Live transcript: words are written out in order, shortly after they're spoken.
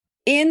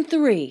In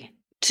 3,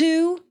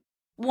 2,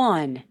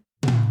 1.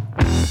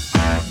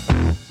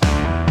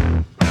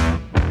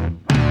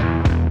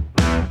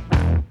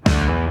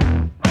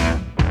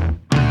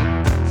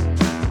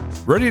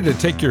 Ready to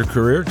take your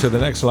career to the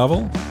next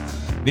level?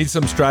 Need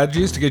some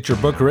strategies to get your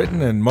book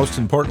written and, most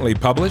importantly,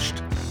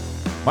 published?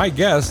 My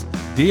guest,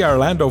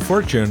 Arlando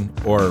Fortune,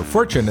 or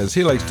Fortune as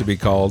he likes to be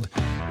called,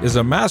 is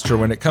a master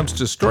when it comes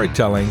to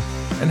storytelling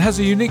and has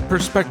a unique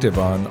perspective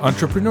on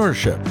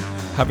entrepreneurship,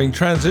 having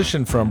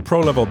transitioned from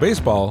pro-level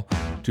baseball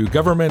to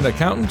government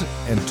accountant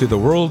and to the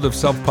world of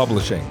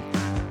self-publishing.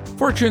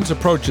 Fortune's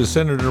approach is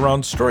centered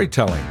around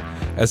storytelling,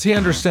 as he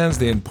understands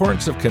the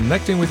importance of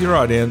connecting with your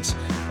audience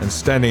and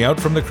standing out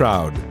from the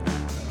crowd.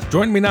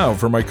 Join me now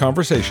for my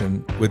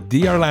conversation with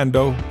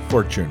Arlando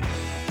Fortune.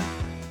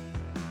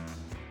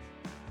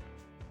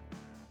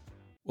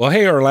 Well,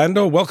 hey,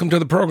 Arlando, welcome to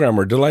the program.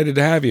 We're delighted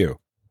to have you.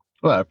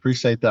 Well, I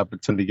appreciate the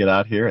opportunity to get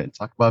out here and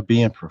talk about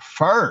being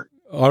preferred.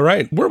 All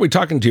right. Where are we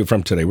talking to you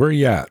from today? Where are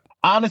you at?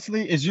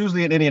 Honestly, it's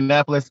usually in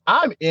Indianapolis.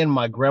 I'm in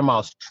my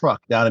grandma's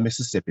truck down in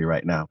Mississippi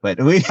right now, but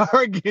we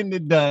are getting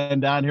it done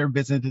down here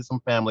visiting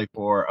some family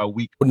for a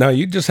week. Now,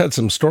 you just had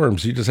some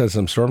storms. You just had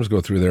some storms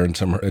go through there and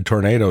some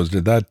tornadoes.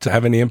 Did that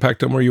have any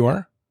impact on where you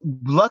are?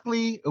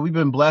 Luckily, we've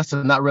been blessed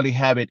to not really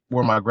have it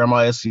where my grandma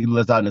is. She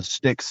lives out in the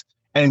sticks.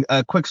 And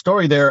a quick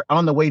story there,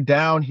 on the way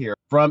down here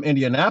from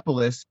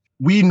Indianapolis,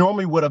 we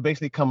normally would have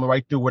basically come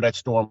right through where that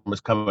storm was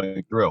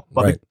coming through.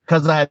 But right.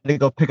 Because I had to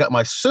go pick up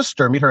my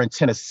sister, meet her in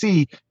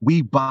Tennessee,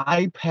 we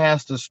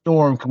bypassed the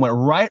storm, went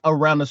right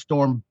around the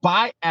storm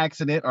by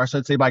accident, or I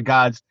should say by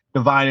God's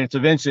divine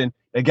intervention.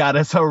 It got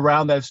us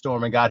around that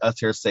storm and got us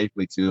here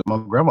safely to my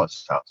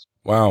grandma's house.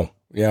 Wow.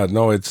 Yeah,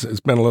 no, it's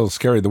been a little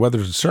scary. The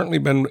weather's certainly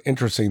been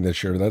interesting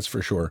this year, that's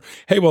for sure.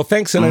 Hey, well,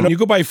 thanks. And I know you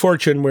go by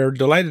Fortune. We're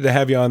delighted to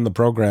have you on the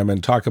program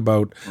and talk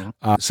about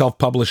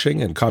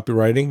self-publishing and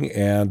copywriting.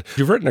 And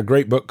you've written a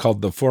great book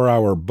called The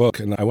 4-Hour Book.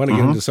 And I want to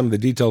get into some of the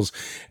details.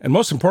 And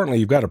most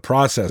importantly, you've got a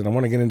process. And I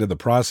want to get into the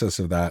process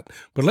of that.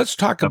 But let's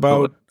talk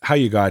about how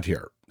you got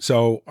here.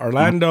 So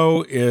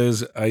Arlando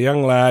is a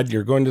young lad.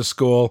 You're going to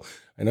school.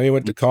 I know you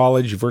went to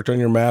college. You've worked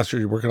on your master's.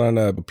 You're working on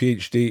a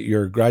PhD,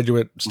 your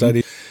graduate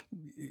study.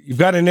 You've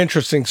got an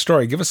interesting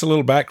story. Give us a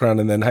little background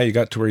and then how you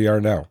got to where you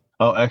are now.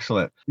 Oh,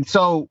 excellent.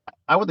 So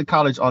I went to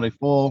college on a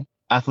full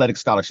athletic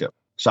scholarship.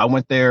 So I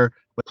went there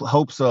with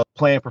hopes of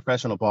playing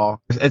professional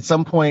ball. At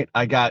some point,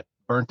 I got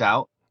burnt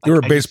out. You were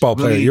a baseball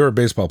player. You were a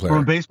baseball player.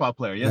 I'm a baseball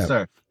player. Yes,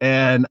 sir.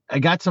 And I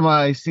got to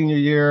my senior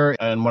year.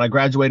 And when I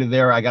graduated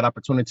there, I got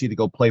opportunity to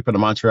go play for the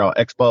Montreal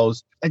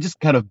Expos. I just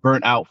kind of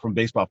burnt out from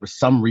baseball for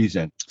some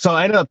reason. So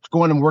I ended up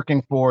going and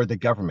working for the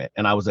government.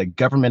 And I was a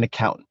government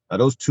accountant. Now,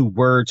 those two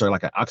words are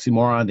like an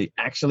oxymoron. They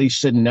actually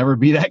should never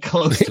be that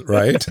close.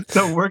 Right.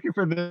 So working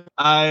for them,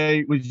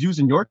 I was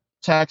using your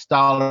tax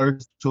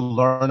dollars to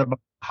learn about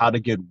how to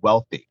get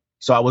wealthy.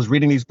 So I was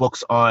reading these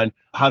books on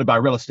how to buy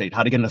real estate,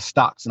 how to get into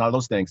stocks and all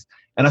those things.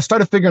 And I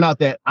started figuring out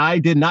that I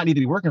did not need to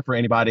be working for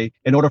anybody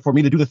in order for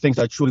me to do the things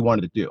I truly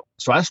wanted to do.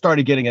 So I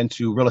started getting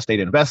into real estate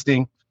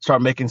investing,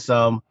 started making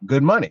some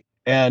good money.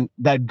 And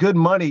that good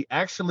money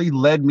actually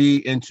led me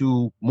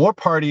into more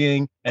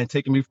partying and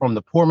taking me from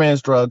the poor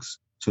man's drugs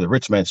to the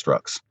rich man's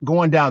drugs.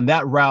 Going down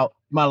that route,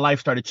 my life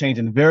started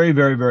changing very,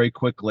 very, very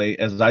quickly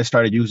as I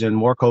started using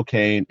more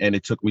cocaine. And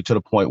it took me to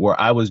the point where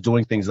I was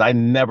doing things I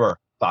never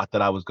thought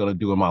that I was going to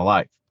do in my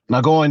life.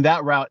 Now, going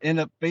that route,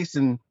 ended up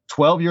facing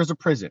 12 years of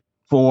prison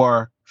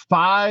for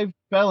 5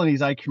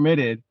 felonies I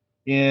committed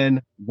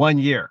in 1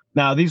 year.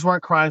 Now, these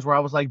weren't crimes where I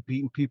was like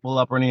beating people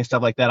up or any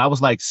stuff like that. I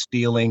was like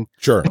stealing.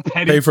 Sure.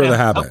 Pay for the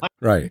habit.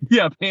 Right.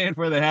 Yeah, paying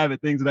for the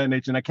habit, things of that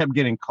nature. And I kept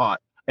getting caught.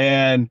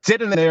 And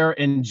sitting there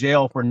in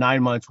jail for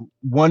 9 months,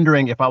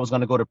 wondering if I was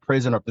going to go to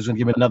prison or if there's going to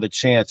give me another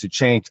chance to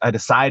change, I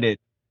decided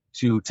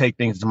to take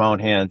things into my own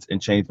hands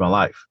and change my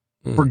life.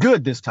 For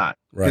good this time,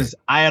 because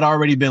I had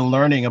already been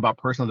learning about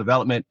personal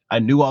development. I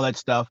knew all that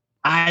stuff.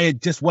 I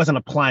just wasn't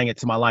applying it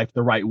to my life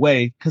the right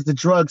way because the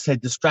drugs had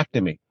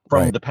distracted me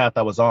from the path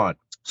I was on.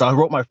 So I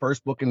wrote my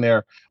first book in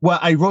there. Well,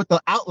 I wrote the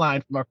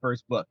outline for my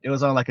first book. It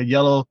was on like a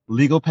yellow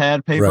legal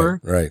pad paper.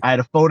 Right. I had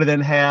to fold it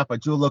in half. I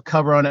drew a little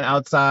cover on the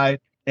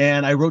outside.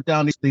 And I wrote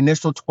down the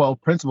initial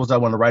 12 principles I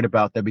want to write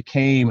about that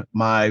became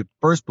my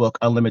first book,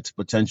 Unlimited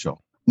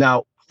Potential.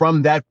 Now,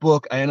 from that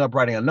book, I ended up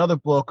writing another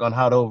book on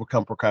how to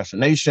overcome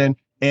procrastination.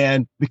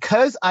 And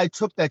because I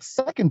took that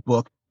second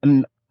book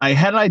and I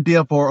had an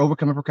idea for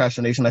overcoming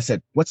procrastination, I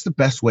said, what's the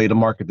best way to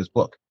market this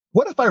book?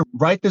 What if I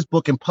write this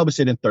book and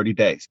publish it in 30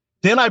 days?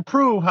 Then I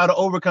prove how to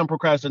overcome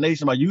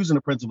procrastination by using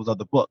the principles of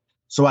the book.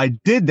 So I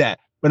did that.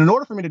 But in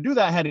order for me to do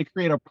that, I had to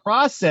create a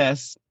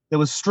process that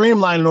was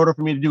streamlined in order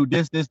for me to do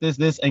this,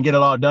 and get it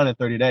all done in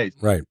 30 days.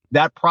 Right.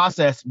 That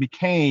process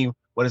became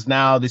what is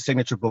now the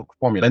signature book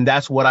formula. And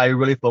that's what I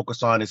really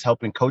focus on, is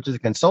helping coaches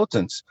and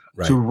consultants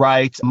to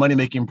write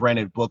money-making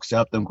branded books to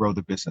help them grow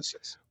their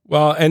businesses.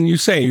 Well, and you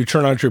say you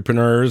turn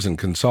entrepreneurs and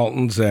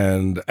consultants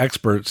and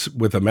experts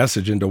with a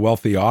message into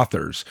wealthy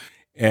authors.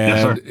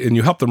 Yes, sir. and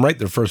you help them write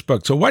their first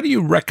book. So why do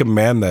you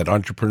recommend that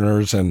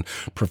entrepreneurs and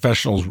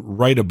professionals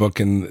write a book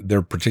in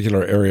their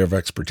particular area of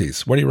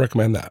expertise? Why do you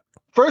recommend that?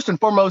 First and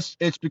foremost,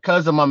 it's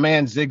because of my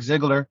man, Zig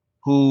Ziglar,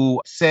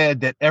 who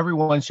said that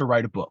everyone should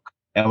write a book.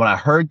 And when I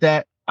heard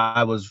that,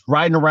 I was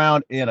riding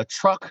around in a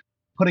truck,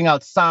 putting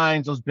out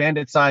signs, those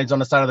bandit signs on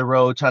the side of the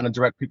road, trying to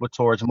direct people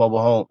towards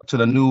mobile home, to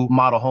the new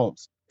model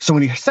homes. So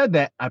when he said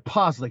that, I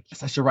paused like,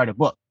 yes, I should write a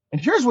book.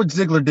 And here's what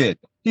Ziglar did.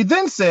 He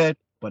then said,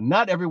 but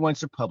not everyone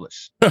should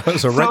publish.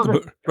 So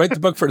write the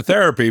book for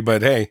therapy,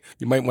 but hey,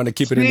 you might want to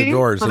keep it in the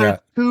drawers. So there's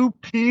two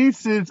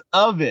pieces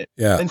of it.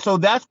 Yeah. And so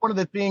that's one of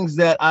the things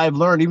that I've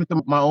learned, even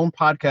through my own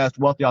podcast,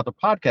 Wealthy Author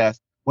Podcast.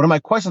 One of my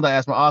questions I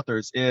ask my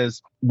authors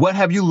is, what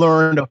have you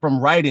learned from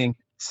writing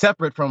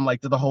separate from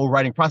like the whole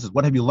writing process?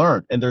 What have you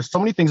learned? And there's so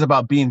many things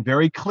about being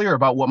very clear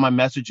about what my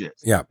message is.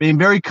 Yeah. Being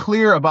very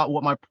clear about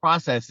what my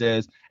process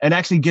is and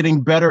actually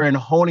getting better and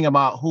honing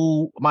about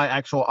who my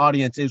actual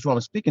audience is, who I'm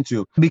speaking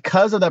to.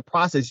 Because of that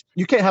process,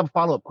 you can't have a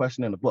follow-up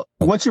question in the book.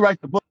 Once you write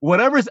the book,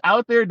 whatever's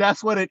out there,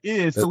 that's what it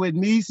is. So it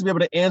needs to be able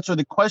to answer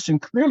the question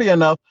clearly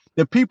enough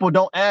that people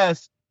don't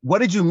ask, what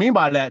did you mean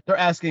by that? They're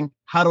asking,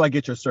 how do I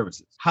get your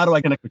services? How do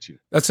I connect with you?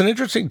 That's an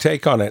interesting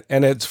take on it.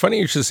 And it's funny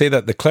you should say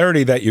that. The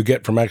clarity that you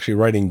get from actually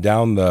writing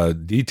down the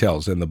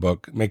details in the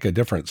book make a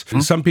difference. Mm-hmm.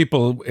 Some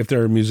people, if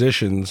they're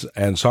musicians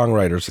and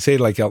songwriters, say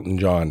like Elton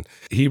John,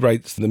 he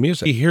writes the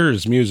music. He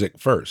hears music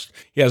first.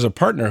 He has a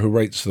partner who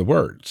writes the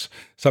words.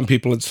 Some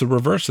people, it's the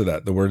reverse of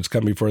that. The words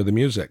come before the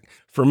music.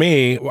 For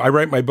me, I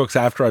write my books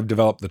after I've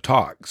developed the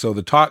talk. So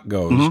the talk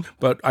goes. Mm-hmm.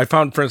 But I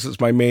found, for instance,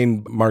 my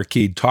main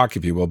marquee talk,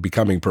 if you will,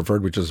 Becoming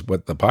Preferred, which is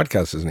what the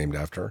podcast is named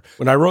after.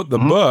 When I wrote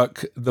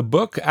the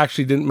book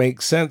actually didn't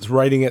make sense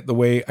writing it the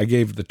way I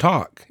gave the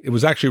talk. It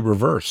was actually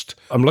reversed.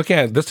 I'm looking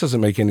at it, this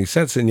doesn't make any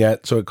sense. And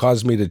yet, so it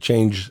caused me to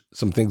change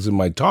some things in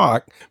my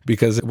talk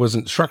because it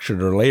wasn't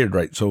structured or layered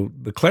right. So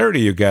the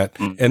clarity you get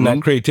and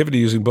that creativity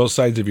using both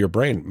sides of your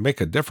brain make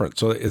a difference.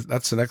 So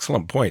that's an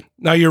excellent point.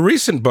 Now, your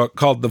recent book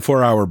called The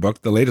 4-Hour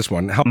Book, the latest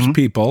one, helps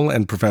people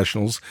and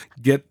professionals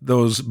get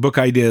those book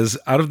ideas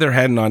out of their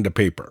head and onto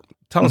paper.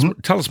 Tell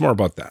us more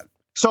about that.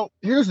 So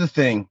here's the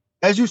thing.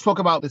 As you spoke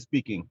about the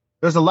speaking,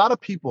 there's a lot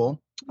of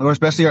people, or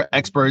especially our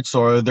experts,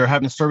 or they're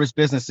having service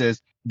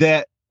businesses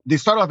that they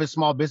start off as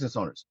small business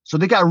owners. So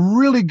they got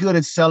really good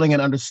at selling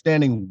and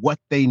understanding what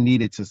they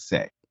needed to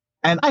say.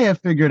 And I have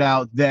figured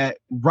out that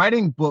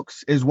writing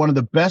books is one of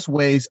the best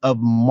ways of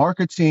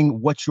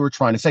marketing what you're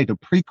trying to say, to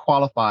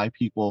pre-qualify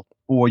people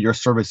for your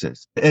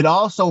services. It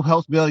also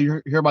helps build,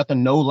 you hear about the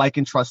know, like,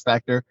 and trust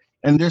factor.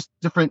 And there's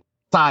different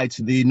sides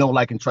to the know,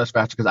 like, and trust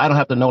factor, because I don't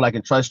have to know, like,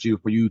 and trust you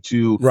for you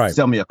to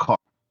sell me a car.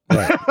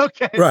 Right.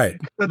 Okay. Right.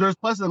 So there's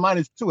pluses and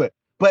minuses to it.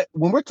 But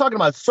when we're talking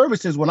about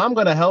services, when I'm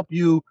going to help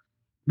you,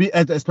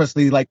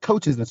 especially like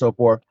coaches and so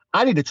forth,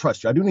 I need to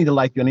trust you. I do need to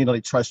like you. I need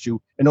to trust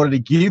you in order to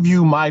give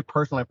you my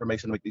personal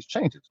information to make these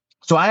changes.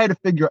 So I had to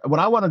figure what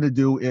I wanted to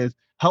do is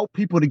help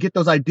people to get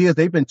those ideas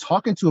they've been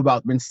talking to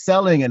about, been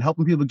selling and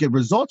helping people get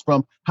results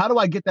from. How do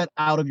I get that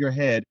out of your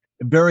head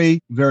very,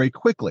 very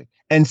quickly?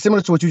 And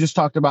similar to what you just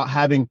talked about,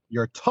 having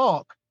your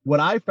talk, what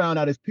I found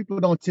out is people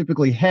don't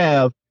typically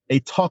have a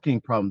talking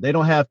problem. They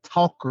don't have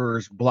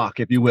talker's block,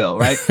 if you will,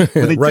 right? What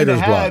they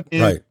writer's block,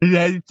 right.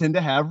 They tend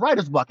to have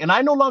writer's block. And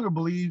I no longer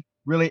believe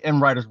really in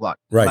writer's block.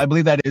 Right. I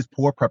believe that is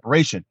poor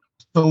preparation.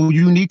 So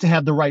you need to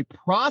have the right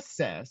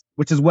process,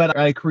 which is what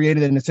I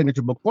created in the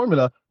signature book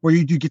formula, where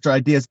you do get your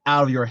ideas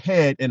out of your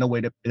head in a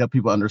way that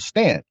people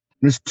understand.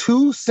 There's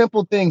two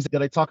simple things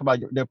that I talk about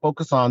that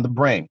focus on the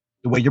brain,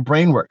 the way your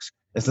brain works.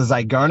 It's the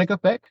Zeigarnik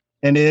effect,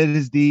 and it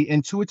is the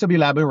intuitive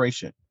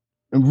elaboration.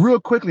 And real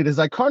quickly, the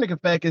Zeigarnik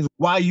effect is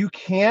why you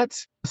can't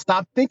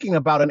stop thinking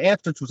about an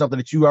answer to something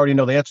that you already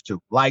know the answer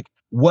to. Like,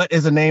 what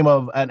is the name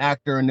of an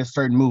actor in this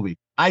certain movie?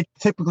 I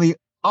typically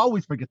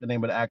always forget the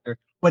name of the actor,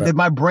 but if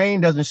my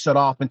brain doesn't shut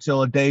off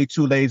until a day,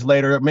 2 days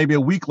later, maybe a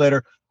week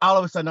later, all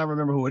of a sudden I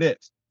remember who it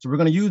is. So we're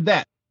going to use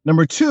that.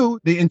 Number two,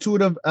 the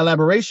intuitive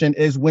elaboration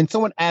is when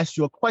someone asks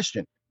you a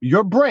question.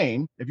 Your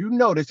brain, if you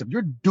notice, if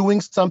you're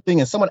doing something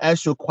and someone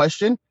asks you a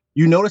question,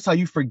 you notice how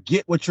you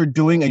forget what you're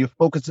doing and you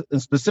focus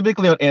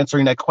specifically on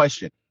answering that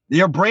question.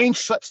 Your brain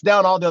shuts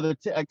down all the other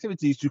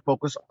activities to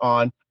focus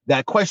on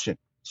that question.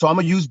 So I'm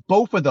going to use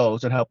both of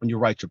those in helping you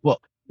write your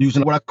book,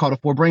 using what I call the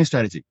 4-brain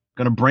strategy.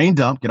 Going to brain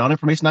dump, get all the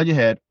information out of your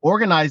head,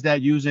 organize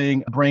that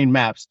using brain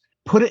maps,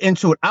 put it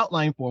into an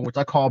outline form, which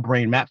I call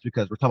brain maps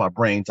because we're talking about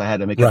brains. I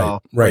had to make it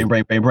all brain.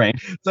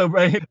 So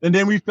brain, and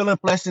then we fill in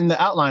flesh in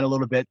the outline a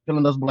little bit, fill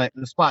in those blank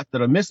the spots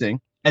that are missing.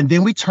 And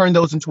then we turn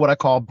those into what I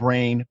call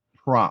brain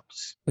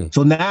prompts.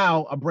 So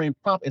now a brain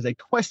prompt is a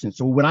question.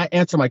 So when I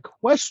answer my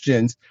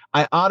questions,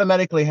 I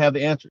automatically have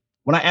the answer.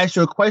 When I ask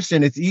you a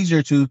question, it's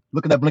easier to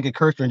look at that blinking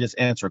cursor and just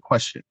answer a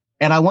question.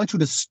 And I want you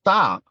to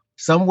stop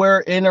somewhere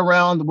in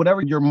around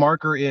whatever your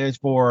marker is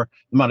for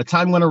the amount of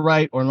time you want to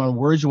write or the amount of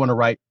words you want to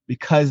write,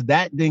 because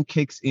that then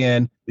kicks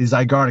in the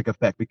Zeigarnik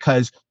effect,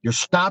 because you're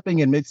stopping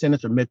in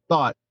mid-sentence or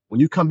mid-thought. When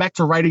you come back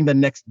to writing the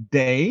next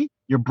day,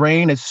 your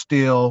brain is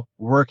still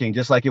working,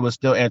 just like it was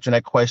still answering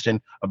that question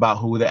about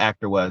who the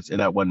actor was in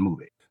that one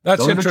movie.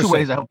 That's Those interesting. are two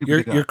ways I help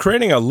people You're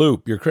creating a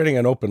loop. You're creating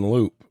an open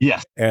loop.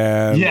 Yes.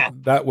 And Yeah.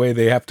 that way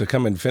they have to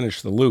come and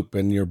finish the loop,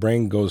 and your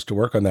brain goes to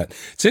work on that.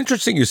 It's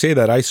interesting you say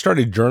that. I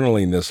started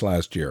journaling this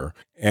last year.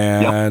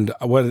 And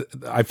what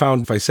I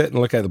found, if I sit and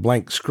look at the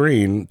blank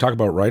screen, talk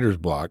about writer's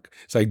block,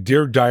 it's like,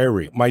 Dear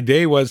Diary. My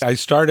day was, I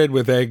started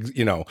with eggs,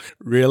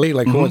 really?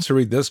 Like, who wants to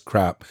read this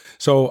crap?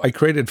 So I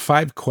created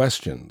 5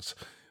 questions,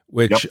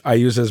 which I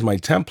use as my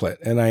template.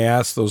 And I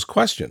ask those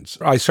questions.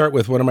 I start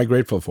with, what am I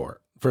grateful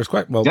for? First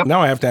question. Well,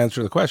 now I have to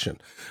answer the question.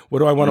 What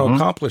do I want to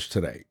accomplish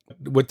today?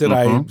 What did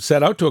I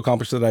set out to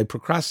accomplish that I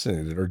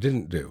procrastinated or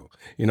didn't do?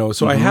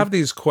 So I have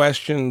these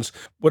questions.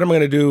 What am I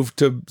going to do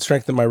to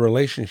strengthen my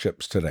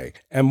relationships today?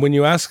 And when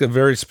you ask a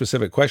very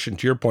specific question,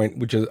 to your point,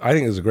 which is, I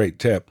think is a great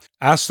tip,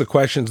 ask the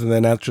questions and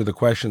then answer the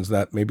questions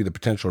that maybe the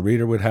potential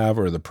reader would have,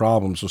 or the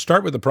problem. So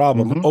start with the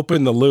problem,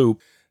 open the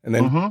loop, and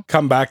then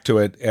come back to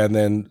it. And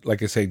then,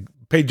 like I say,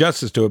 pay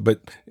justice to it.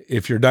 But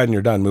if you're done,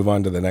 you're done. Move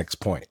on to the next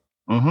point.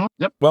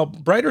 Well,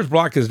 writer's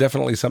block is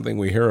definitely something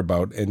we hear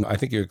about, and I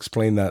think you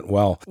explained that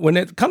well. When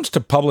it comes to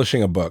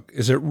publishing a book,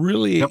 is it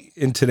really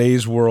in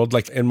today's world,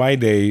 like in my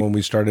day when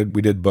we started,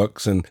 we did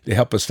books and they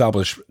help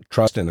establish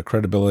trust and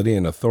credibility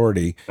and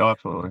authority. Oh,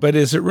 absolutely. But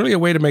is it really a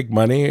way to make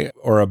money,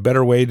 or a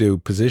better way to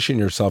position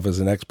yourself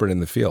as an expert in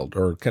the field,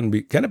 or can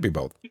it be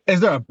both? Is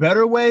there a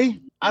better way?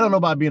 I don't know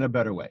about being a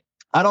better way.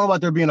 I don't know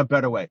about there being a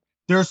better way.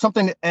 There's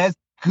something as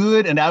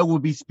good, and I will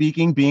be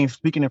speaking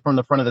in front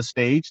of the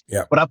stage.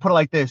 Yeah. But I put it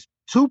like this: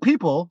 2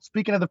 people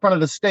speaking at the front of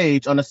the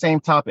stage on the same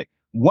topic.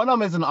 One of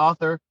them is an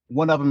author,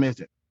 one of them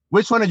isn't.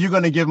 Which one are you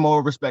going to give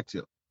more respect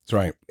to? That's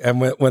right.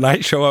 And when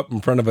I show up in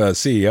front of a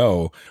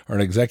CEO or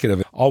an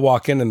executive, I'll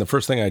walk in, and the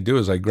first thing I do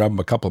is I grab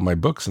a couple of my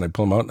books and I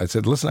pull them out and I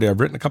said, listen, I've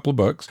written a couple of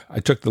books.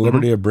 I took the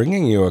liberty of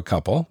bringing you a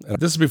couple. And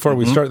this is before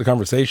we start the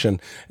conversation.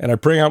 And I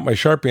bring out my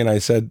Sharpie and I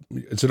said,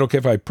 is it okay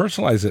if I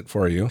personalize it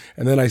for you?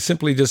 And then I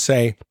simply just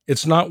say,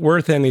 it's not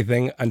worth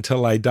anything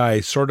until I die,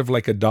 sort of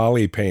like a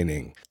dolly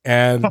painting.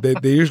 And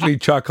they usually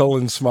chuckle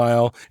and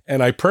smile,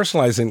 and I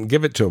personalize it and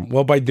give it to them.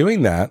 Well, by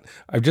doing that,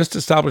 I've just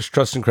established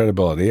trust and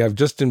credibility. I've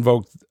just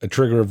invoked a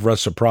trigger of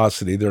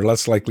reciprocity. They're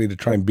less likely to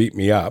try and beat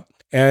me up.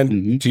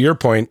 And to your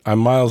point, I'm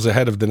miles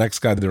ahead of the next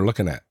guy they're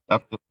looking at,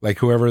 like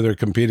whoever they're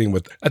competing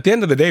with. At the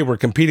end of the day, we're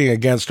competing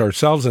against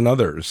ourselves and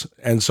others.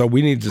 And so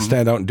we need to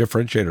stand out and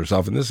differentiate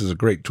ourselves. And this is a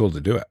great tool to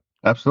do it.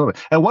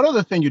 Absolutely. And one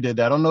other thing you did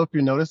that, I don't know if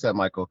you noticed that,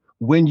 Michael,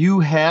 when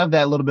you have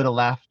that little bit of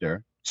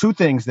laughter, 2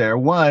 things there.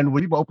 One,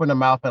 when people open their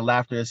mouth and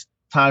laughter, it's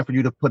time for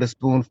you to put a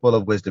spoonful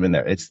of wisdom in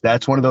there.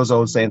 That's one of those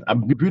old sayings.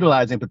 I'm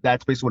brutalizing, but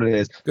that's basically what it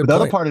is. But the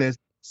other part of it is,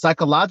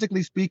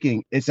 psychologically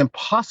speaking, it's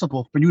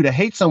impossible for you to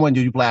hate someone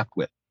you've laughed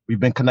with. We've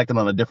been connected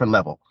on a different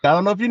level. I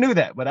don't know if you knew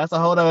that, but that's a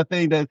whole other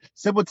thing. That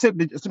simple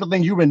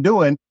thing you've been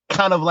doing,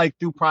 kind of like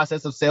through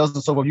process of sales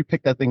and so forth. You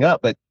pick that thing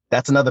up, but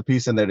that's another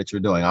piece in there that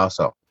you're doing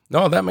also.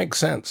 No, that makes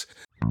sense.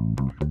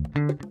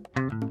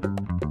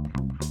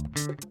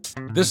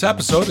 This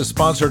episode is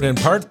sponsored in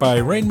part by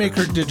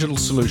Rainmaker Digital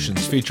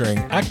Solutions, featuring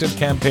Active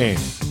Campaign.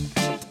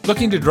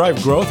 Looking to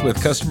drive growth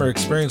with customer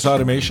experience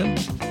automation?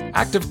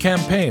 Active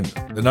Campaign,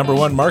 the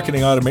 #1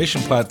 marketing automation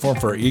platform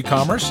for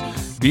e-commerce,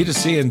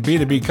 B2C and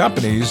B2B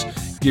companies,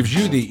 gives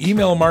you the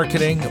email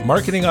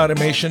marketing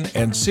automation,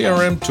 and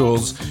CRM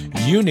tools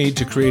you need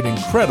to create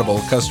incredible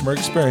customer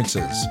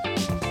experiences.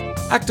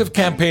 Active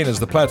Campaign is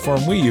the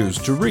platform we use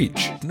to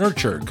reach,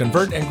 nurture,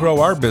 convert, and grow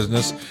our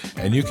business,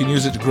 and you can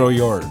use it to grow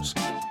yours.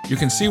 You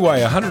can see why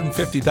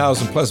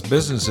 150,000 plus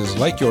businesses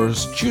like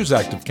yours choose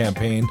Active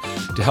Campaign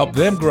to help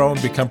them grow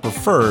and become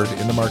preferred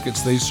in the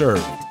markets they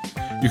serve.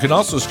 You can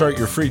also start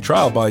your free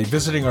trial by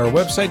visiting our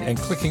website and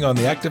clicking on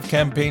the Active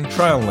Campaign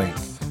trial link.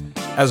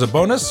 As a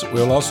bonus,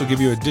 we'll also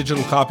give you a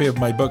digital copy of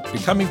my book,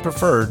 Becoming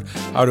Preferred: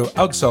 How to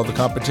Outsell the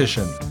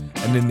Competition.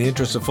 And in the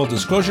interest of full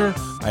disclosure,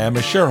 I am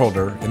a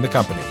shareholder in the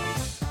company.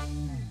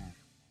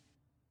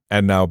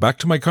 And now back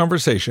to my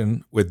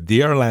conversation with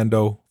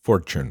Arlando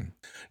Fortune.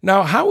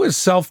 Now, how is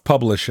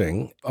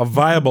self-publishing a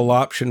viable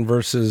option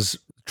versus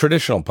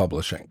traditional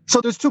publishing?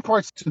 So there's 2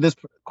 parts to this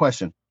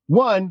question.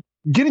 One,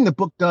 getting the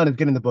book done is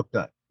getting the book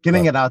done,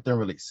 getting it out there and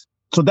release.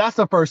 So that's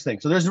the first thing.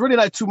 So there's really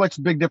not too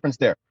much big difference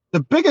there. The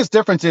biggest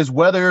difference is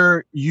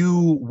whether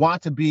you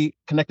want to be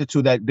connected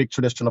to that big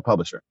traditional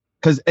publisher.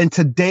 Because in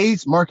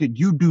today's market,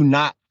 you do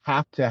not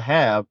have to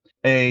have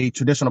a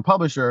traditional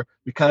publisher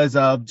because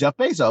of Jeff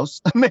Bezos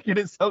making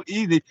it so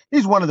easy.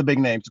 He's one of the big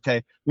names, okay?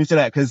 Let me say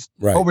that, because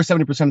over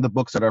 70% of the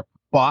books that are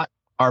bought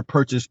are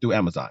purchased through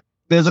Amazon,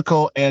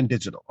 physical and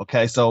digital,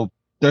 okay? So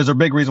there's a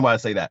big reason why I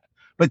say that.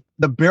 But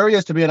the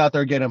barriers to being out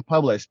there getting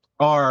published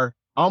are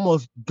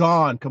almost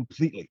gone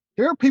completely.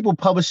 There are people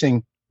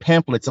publishing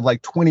pamphlets of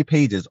like 20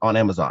 pages on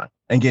Amazon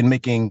and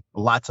making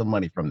lots of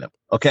money from them.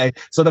 Okay.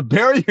 So the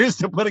barriers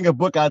to putting a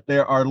book out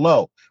there are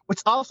low, which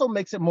also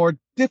makes it more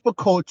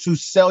difficult to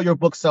sell your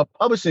book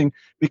self-publishing,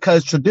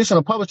 because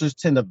traditional publishers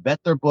tend to vet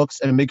their books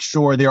and make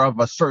sure they're of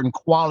a certain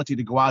quality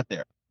to go out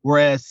there.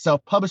 Whereas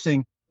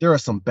self-publishing, there are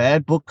some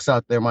bad books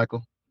out there,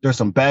 Michael. There's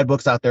some bad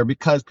books out there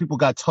because people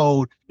got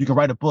told you can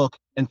write a book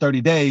in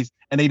 30 days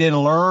and they didn't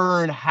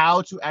learn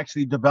how to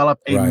actually develop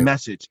a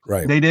message.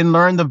 Right. They didn't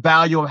learn the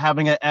value of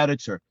having an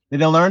editor. They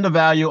didn't learn the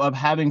value of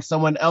having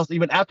someone else,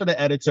 even after the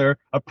editor,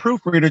 a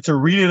proofreader to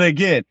read it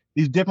again,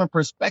 these different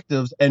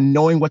perspectives and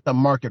knowing what the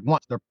market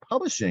wants. They're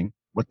publishing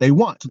what they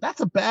want. So that's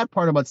a bad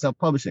part about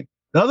self-publishing.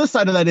 The other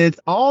side of that is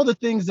all the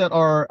things that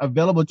are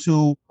available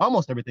to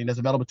almost everything that's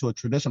available to a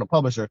traditional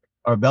publisher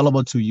are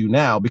available to you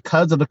now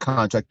because of the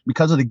contract,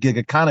 because of the gig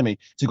economy,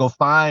 to go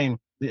find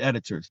the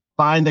editors,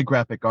 find the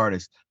graphic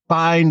artists,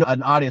 find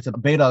an audience, a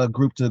beta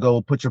group to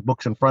go put your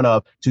books in front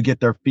of to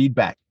get their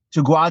feedback,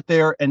 to go out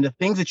there and the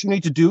things that you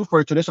need to do for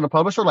a traditional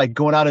publisher, like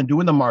going out and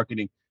doing the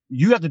marketing.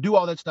 You have to do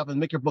all that stuff and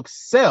make your book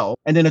sell.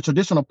 And then a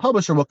traditional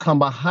publisher will come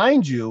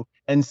behind you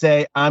and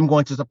say, I'm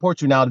going to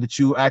support you now that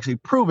you actually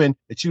proven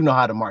that you know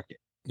how to market.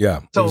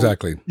 Yeah, so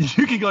exactly.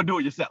 You can go do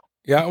it yourself.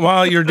 Yeah,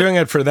 well, you're doing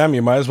it for them.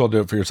 You might as well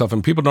do it for yourself.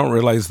 And people don't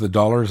realize the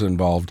dollars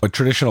involved. A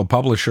traditional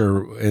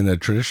publisher, in a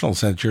traditional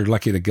sense, you're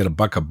lucky to get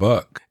 $1 a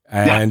book.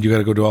 And you got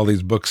to go do all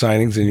these book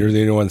signings, and you're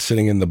the only one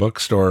sitting in the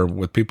bookstore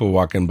with people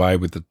walking by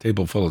with a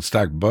table full of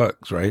stacked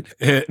books, right?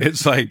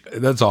 It's like,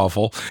 that's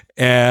awful.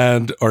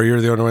 Or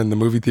you're the only one in the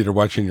movie theater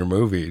watching your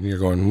movie, and you're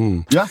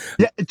going, Yeah.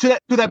 To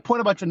that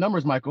point about your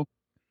numbers, Michael,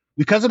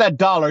 because of that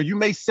dollar, you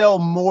may sell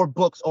more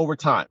books over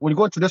time. When you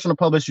go to traditional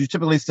publishers, you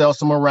typically sell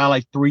somewhere around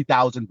like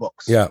 3,000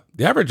 books. Yeah.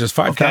 The average is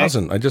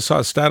 5,000. Okay. I just saw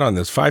a stat on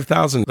this.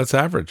 5,000. That's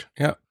average.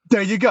 Yeah.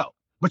 There you go.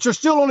 But you're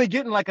still only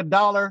getting like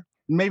 $1,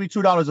 maybe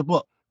 $2 a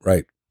book.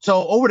 Right.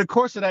 So over the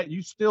course of that,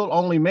 you still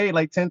only made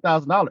like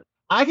 $10,000.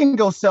 I can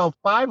go sell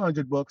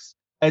 500 books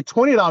at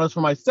 $20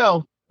 for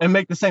myself and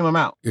make the same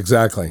amount.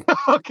 Exactly.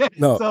 Okay.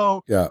 No,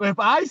 so if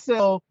I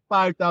sell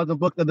 5,000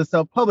 books that are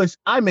self-published,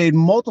 I made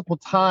multiple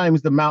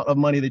times the amount of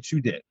money that you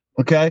did.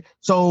 Okay.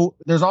 So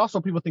there's also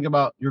people think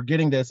about you're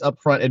getting this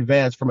upfront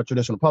advance from a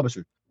traditional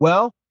publisher.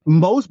 Well,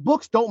 most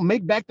books don't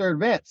make back their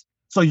advance.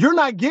 So you're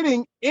not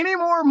getting any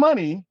more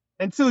money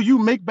until you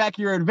make back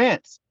your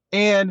advance.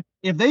 And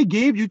if they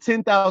gave you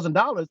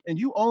 $10,000 and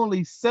you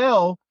only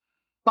sell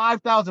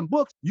 5,000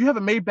 books, you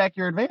haven't made back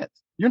your advance.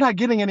 You're not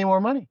getting any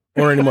more money.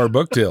 Or any more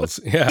book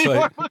deals. Yeah.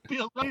 More book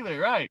deals either,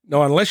 right.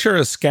 No, unless you're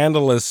a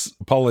scandalous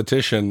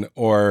politician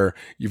or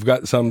you've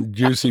got some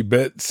juicy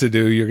bits to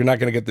do, you're not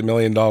going to get the $1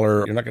 million.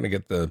 You're not going to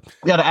get the...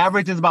 Yeah, the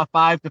average is about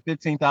 $5,000 to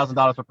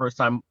 $15,000 for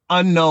first-time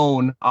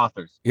unknown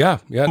authors. Yeah.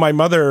 My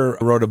mother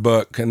wrote a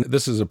book, and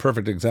this is a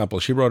perfect example.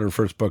 She wrote her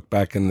first book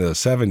back in the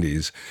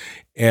 70s.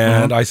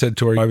 And I said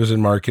to her, I was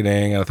in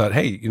marketing, and I thought,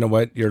 hey, you know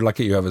what? You're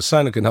lucky you have a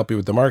son who can help you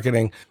with the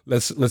marketing.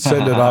 Let's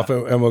send it off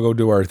and we'll go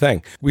do our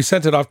thing. We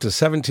sent it off to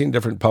 17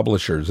 different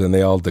publishers, and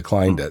they all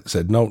declined it.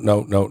 Said, no.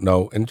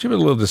 And she was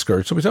a little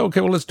discouraged. So we said,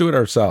 okay, well, let's do it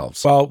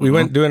ourselves. Well, we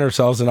went doing it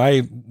ourselves, and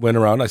I went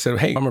around. I said,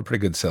 hey, I'm a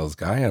pretty good sales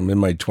guy. I'm in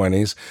my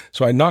 20s.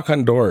 So I knock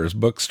on doors,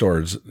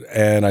 bookstores,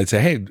 and I'd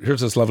say, hey,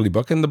 here's this lovely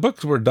book. And the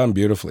books were done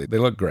beautifully. They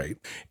look great.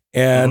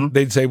 And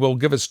they'd say, well,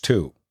 give us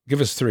 2. Give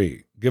us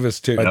 3. Give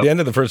us 2. Yep. At the end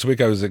of the first week,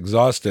 I was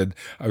exhausted.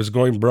 I was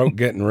going broke,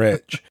 getting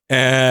rich.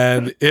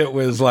 And it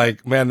was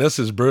like, man, this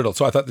is brutal.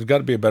 So I thought there's got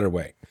to be a better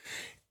way.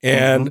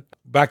 And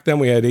back then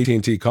we had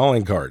AT&T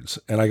calling cards.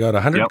 And I got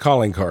 100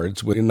 calling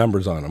cards with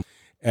numbers on them.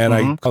 And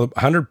I called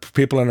 100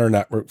 people in our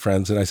network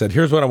friends. And I said,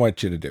 here's what I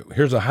want you to do.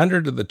 Here's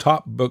 100 of the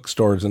top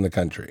bookstores in the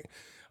country.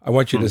 I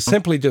want you to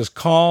simply just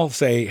call,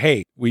 say,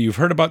 hey, you've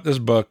heard about this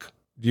book.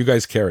 Do you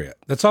guys carry it?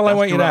 That's all I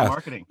want you to ask.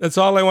 Marketing. That's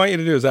all I want you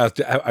to do is ask.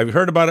 I've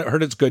heard about it,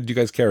 heard it's good. Do you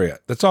guys carry it?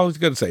 That's all he's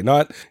going to say.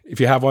 Not if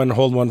you have one,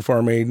 hold one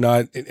for me.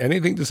 Not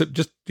anything.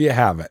 Just do you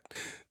have it?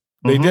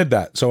 They did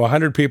that. So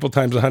 100 people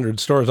times 100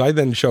 stores. I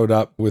then showed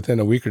up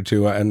within a week or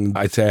two, and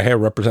I'd say, hey, I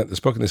represent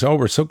this book. And they say, oh,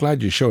 we're so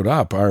glad you showed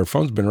up. Our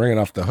phone's been ringing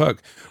off the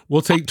hook.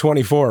 We'll take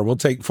 24. We'll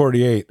take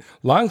 48.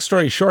 Long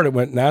story short, it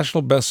went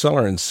national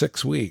bestseller in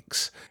 6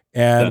 weeks.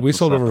 And we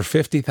sold over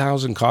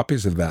 50,000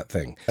 copies of that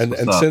thing. And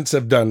since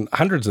I've done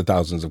hundreds of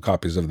thousands of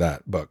copies of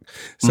that book.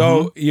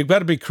 So you've got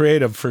to be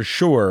creative for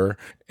sure.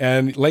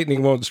 And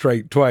lightning won't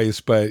strike twice,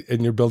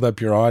 and you build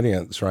up your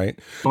audience, right?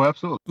 Oh,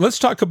 absolutely. Let's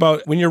talk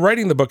about when you're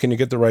writing the book and you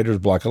get the writer's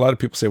block. A lot of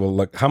people say, well,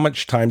 look, how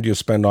much time do you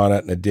spend on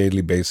it on a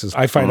daily basis?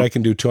 I find I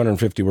can do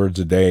 250 words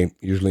a day,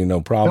 usually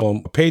no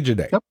problem. A page a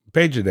day.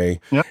 Page a day.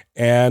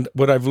 And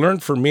what I've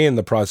learned for me in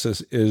the process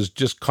is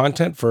just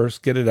content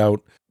first, get it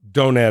out.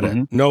 Don't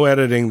edit. No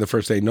editing the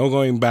first day. No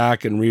going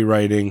back and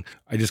rewriting.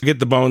 I just get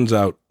the bones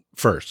out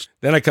first.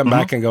 Then I come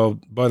back and go,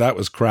 boy, that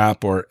was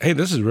crap. Or, hey,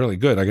 this is really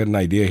good. I got an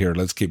idea here.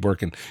 Let's keep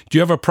working. Do you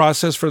have a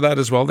process for that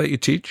as well that you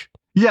teach?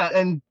 Yeah.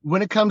 And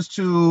when it comes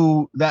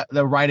to the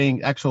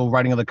actual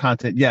writing of the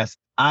content, yes,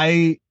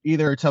 I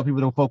either tell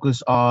people to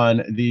focus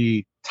on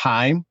the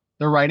time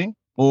they're writing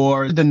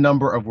or the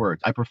number of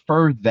words. I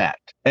prefer that.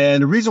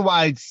 And the reason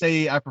why I'd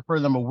say I prefer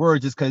the number of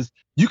words is because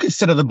you can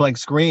sit at the blank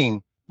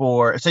screen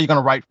say you're going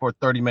to write for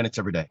 30 minutes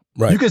every day.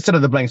 Right. You can sit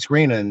at the blank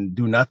screen and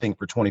do nothing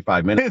for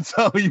 25 minutes.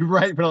 So you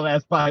write for the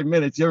last 5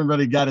 minutes, you haven't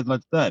really got as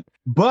much done.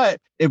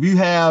 But if you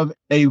have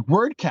a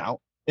word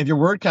count, if your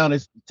word count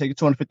is take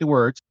 250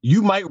 words,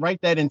 you might write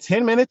that in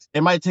 10 minutes.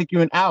 It might take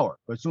you an hour,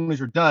 but as soon as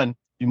you're done,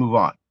 you move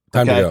on.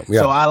 Time to go.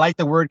 Yeah. So I like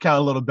the word count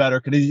a little better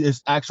because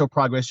it's actual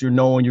progress. You're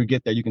knowing you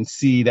get there. You can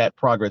see that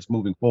progress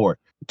moving forward.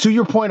 To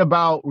your point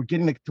about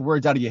getting the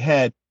words out of your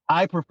head,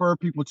 I prefer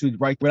people to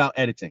write without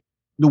editing.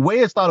 The way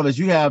it's thought of is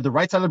you have the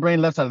right side of the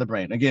brain, left side of the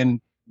brain. Again,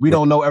 we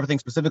don't know everything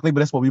specifically, but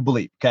that's what we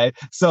believe. Okay.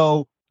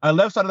 So our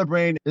left side of the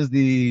brain is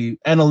the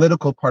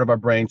analytical part of our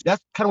brain.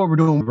 That's kind of what we're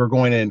doing. We're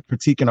going in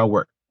critiquing our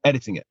work,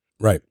 editing it.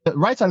 Right. The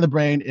right side of the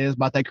brain is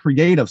about that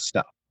creative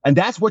stuff. And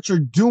that's what you're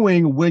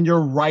doing when you're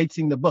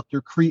writing the book.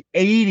 You're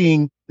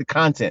creating the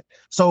content.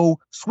 So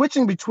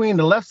switching between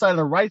the left side and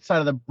the right side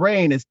of the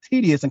brain is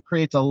tedious and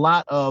creates a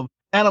lot of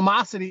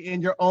animosity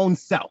in your own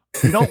self.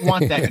 You don't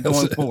want that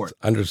going forward.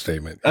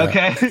 Understatement. Yeah.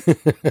 Okay.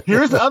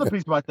 Here's the other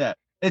piece about that.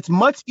 It's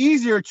much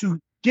easier to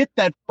get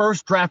that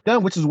first draft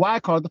done, which is why I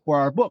call it the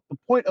 4-hour book. The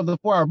point of the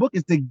 4-hour book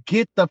is to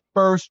get the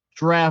first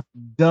draft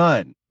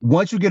done.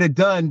 Once you get it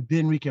done,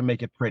 then we can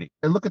make it pretty.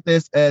 And look at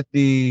this at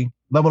the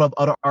level of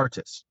other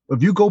artists.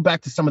 If you go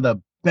back to some of the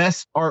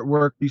best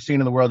artwork you've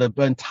seen in the world, they've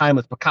been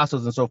timeless,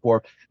 Picasso's and so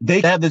forth,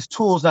 they have these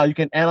tools now you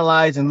can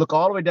analyze and look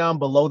all the way down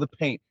below the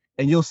paint,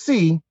 and you'll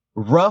see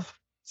rough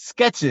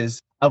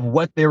sketches of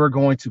what they were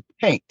going to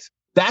paint.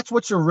 That's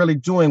what you're really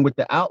doing with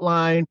the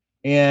outline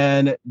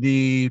and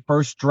the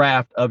first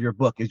draft of your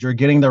book is you're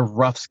getting the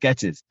rough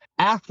sketches.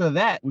 After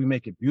that, we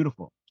make it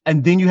beautiful.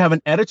 And then you have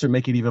an editor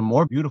make it even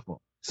more beautiful.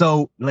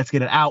 So let's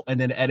get it out and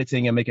then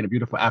editing and making it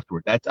beautiful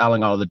afterward. That's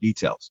adding all the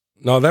details.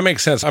 No, that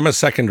makes sense. I'm a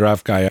second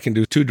draft guy. I can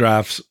do 2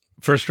 drafts.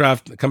 First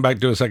draft, come back,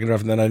 do a second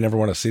draft, and then I never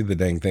want to see the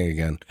dang thing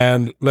again.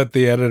 And let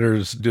the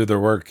editors do their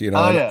work, you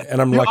know. Oh, yeah.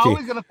 And I'm You're lucky.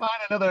 always going to find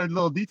another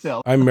little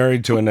detail. I'm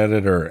married to an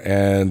editor,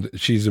 and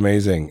she's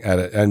amazing at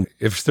it. And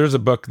if there's a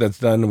book that's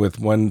done with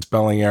one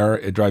spelling error,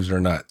 it drives her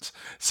nuts.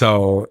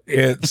 So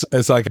it's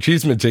like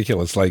she's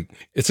meticulous. Like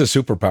it's a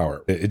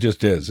superpower. It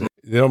just is.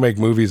 They don't make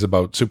movies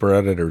about super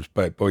editors,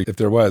 but boy, if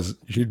there was,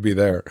 she'd be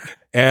there.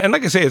 And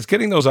like I say, it's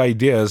getting those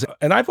ideas.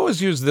 And I've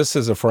always used this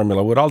as a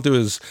formula. What I'll do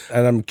is,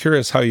 and I'm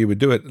curious how you would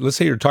do it. Let's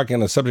say you're talking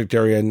on a subject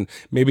area and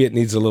maybe it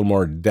needs a little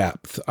more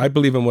depth. I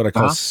believe in what I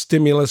call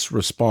stimulus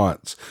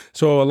response.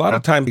 So a lot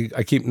of time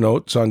I keep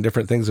notes on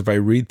different things if I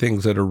read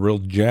things that are real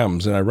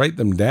gems and I write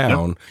them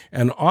down.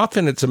 And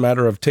often it's a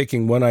matter of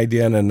taking one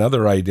idea and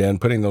another idea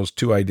and putting those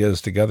 2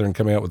 ideas together and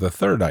coming out with a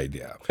third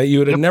idea that you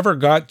would have never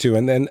got to.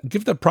 And then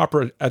give the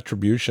proper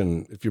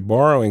attribution. If you're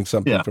borrowing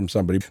something from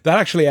somebody, that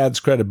actually adds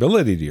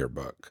credibility to your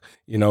book.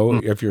 You know,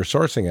 if you're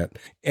sourcing it.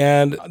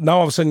 And now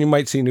all of a sudden you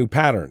might see new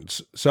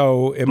patterns.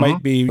 So it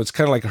might be, it's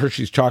kind of like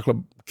Hershey's chocolate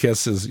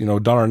kiss is, you know,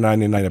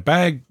 $1.99 a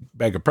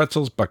bag of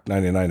pretzels,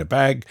 $1.99 a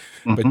bag,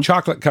 but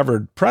chocolate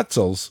covered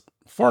pretzels,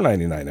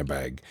 $4.99 a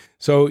bag.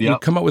 So you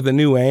come up with a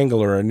new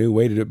angle or a new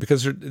way to do it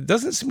because it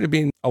doesn't seem to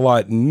be a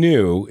lot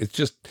new. It's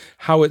just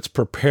how it's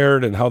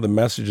prepared and how the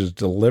message is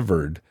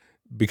delivered.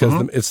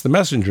 Because it's the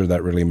messenger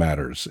that really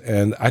matters.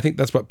 And I think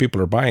that's what people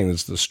are buying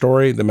is the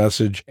story, the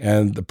message,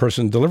 and the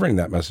person delivering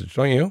that message,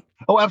 don't you?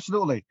 Oh,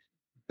 absolutely.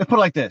 Let's put it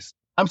like this.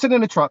 I'm sitting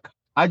in a truck.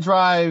 I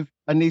drive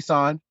a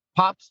Nissan.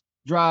 Pops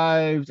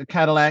drives a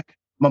Cadillac.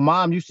 My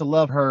mom used to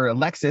love her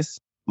Lexus.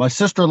 My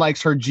sister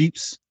likes her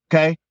Jeeps,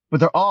 okay? But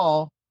they're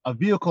all a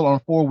vehicle on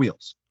 4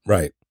 wheels.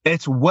 Right.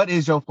 It's what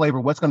is your flavor?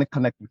 What's going to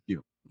connect with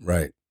you?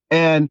 Right.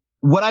 And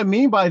what I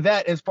mean by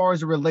that, as far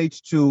as it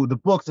relates to the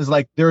books, is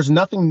like there's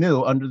nothing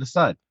new under the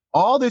sun.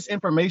 All this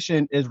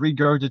information is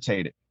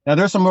regurgitated. Now,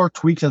 there's some more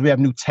tweaks as we have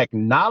new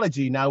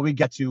technology. Now we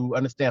get to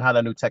understand how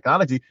that new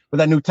technology, but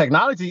that new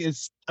technology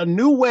is a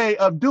new way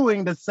of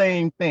doing the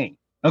same thing.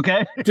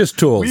 Okay. Just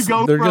tools. We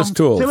go They're from just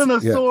tools. tilling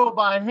the soil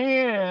by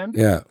hand.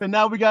 Yeah. So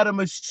now we got a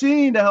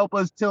machine to help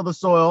us till the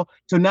soil.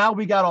 So now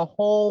we got a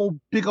whole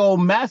big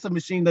old massive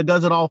machine that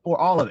does it all for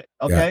all of it.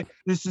 Okay.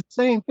 It's the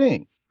same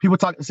thing. People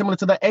talk similar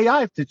to the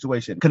AI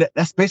situation, because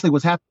that's basically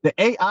what's happening. The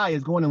AI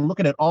is going and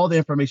looking at all the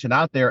information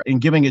out there and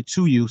giving it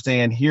to you,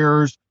 saying,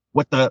 here's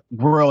what the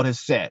world has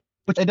said.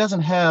 But it doesn't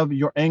have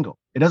your angle.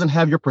 It doesn't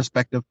have your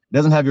perspective. It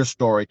doesn't have your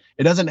story.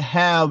 It doesn't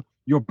have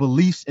your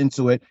beliefs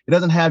into it. It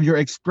doesn't have your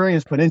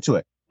experience put into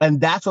it. And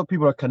that's what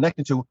people are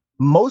connecting to.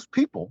 Most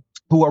people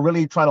who are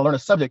really trying to learn a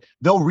subject,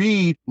 they'll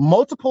read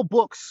multiple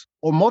books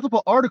or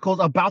multiple articles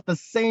about the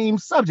same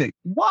subject.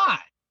 Why?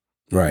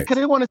 Right. Because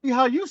they want to see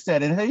how you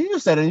said it, and how you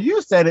said it, and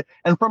you said it.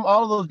 And from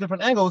all of those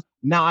different angles,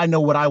 now I know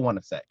what I want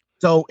to say.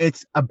 So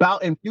it's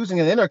about infusing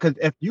it in there, because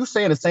if you're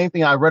saying the same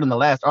thing I read in the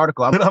last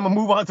article, I'm going to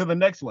move on to the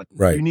next one.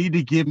 Right. You need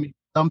to give me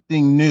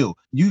something new.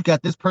 You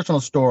got this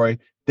personal story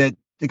that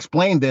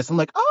explained this. I'm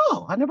like,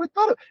 oh, I never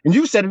thought of it. And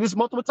you said it this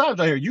multiple times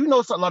right here. You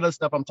know a lot of the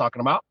stuff I'm talking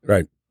about.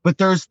 Right. But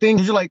there's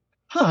things you're like,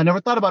 I never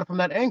thought about it from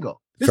that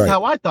angle. This is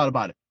how I thought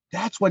about it.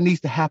 That's what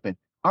needs to happen.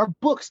 Our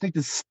books need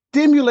to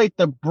stimulate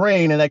the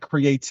brain and that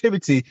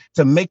creativity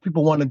to make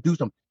people want to do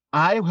something.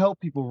 I help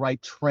people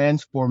write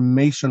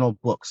transformational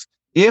books.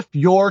 If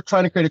you're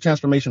trying to create a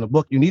transformational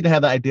book, you need to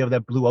have the idea of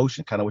that blue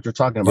ocean, kind of what you're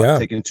talking about,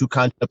 taking 2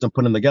 concepts and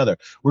putting them together.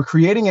 We're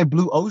creating a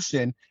blue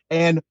ocean.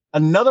 And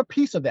another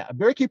piece of that, a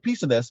very key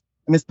piece of this,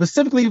 and it's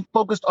specifically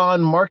focused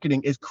on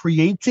marketing, is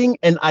creating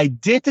an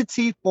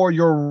identity for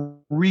your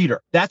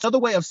reader. That's another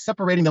way of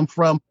separating them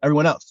from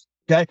everyone else.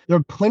 Okay. There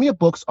are plenty of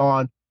books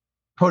on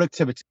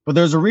productivity, but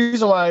there's a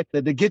reason why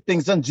that to get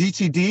things done,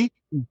 GTD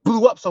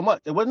blew up so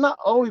much. It was not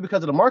only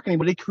because of the marketing,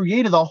 but it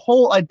created a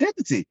whole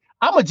identity.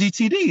 I'm a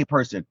GTD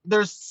person.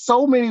 There's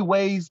so many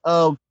ways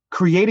of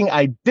creating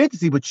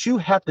identity, but you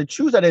have to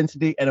choose that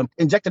identity and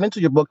inject it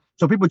into your book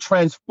so people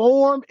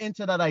transform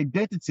into that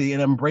identity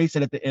and embrace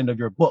it at the end of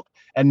your book.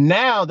 And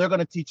now they're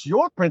going to teach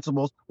your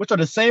principles, which are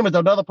the same as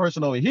another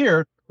person over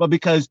here, but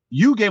because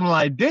you gave them an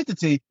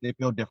identity, they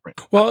feel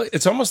different. Well,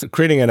 it's almost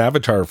creating an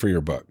avatar for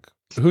your book.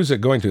 Who's it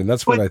going to? And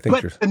that's what I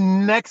think. But the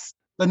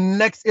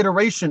next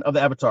iteration of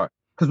the avatar,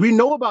 because we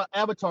know about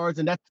avatars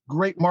and that's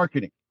great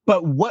marketing.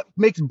 But what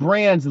makes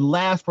brands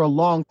last for a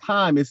long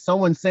time is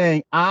someone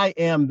saying, I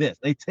am this.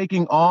 They're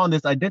taking on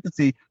this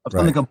identity of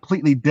something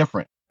completely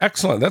different.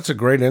 Excellent. That's a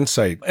great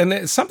insight. And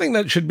it's something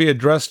that should be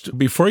addressed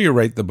before you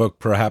write the book,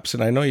 perhaps.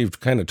 And I know you've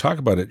kind of talked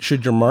about it.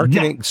 Should your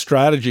marketing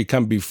strategy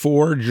come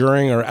before,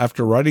 during, or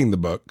after writing the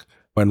book?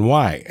 And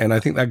why? And I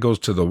think that goes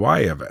to the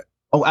why of it.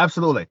 Oh,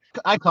 absolutely.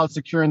 I call it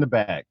securing the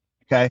bag.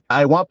 Okay.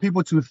 I want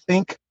people to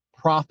think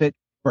profit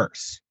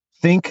first.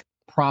 Think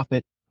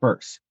profit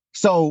first.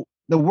 So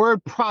the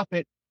word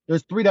profit,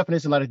 there's 3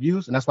 definitions I've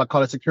used, and that's why I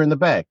call it securing the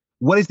bag.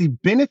 What is the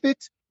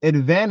benefit,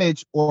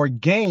 advantage, or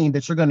gain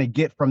that you're going to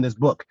get from this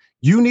book?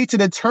 You need to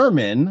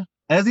determine,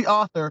 as the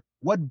author,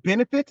 what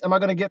benefit am I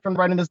going to get from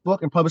writing this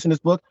book and publishing this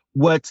book?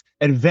 What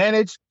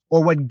advantage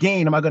or what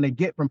gain am I going to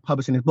get from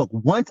publishing this book?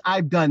 Once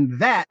I've done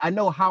that, I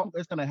know how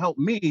it's going to help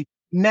me.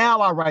 Now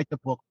I write the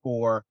book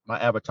for my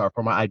avatar,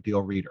 for my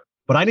ideal reader.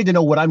 But I need to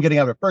know what I'm getting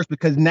out of it first,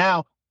 because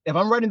now if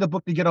I'm writing the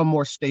book to get on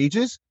more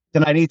stages,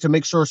 then I need to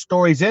make sure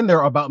stories in there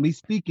are about me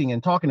speaking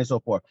and talking and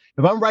so forth.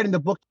 If I'm writing the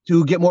book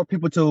to get more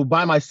people to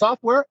buy my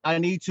software, I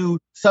need to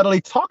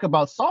subtly talk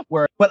about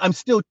software, but I'm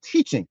still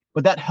teaching.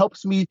 But that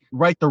helps me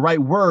write the right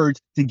words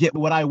to get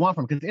what I want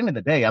from it. Because at the end of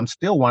the day, I'm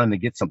still wanting to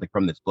get something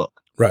from this book.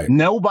 Right.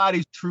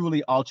 Nobody's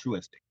truly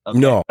altruistic. Okay?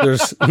 No,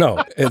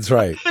 it's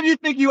right. If you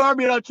think you are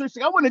being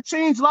altruistic, I want to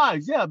change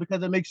lives. Yeah,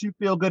 because it makes you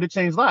feel good to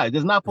change lives.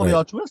 It's not fully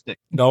altruistic.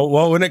 No,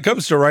 well, when it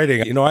comes to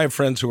writing, I have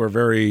friends who are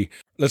very,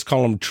 let's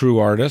call them true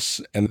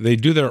artists, and they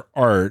do their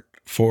art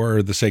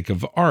for the sake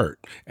of art.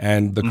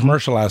 And the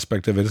commercial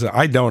aspect of it is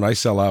I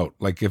sell out.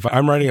 Like if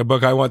I'm writing a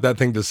book, I want that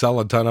thing to sell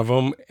a ton of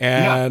them.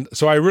 And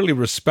so I really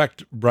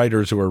respect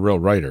writers who are real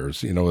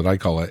writers, what I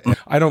call it.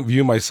 I don't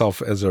view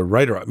myself as a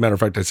writer. Matter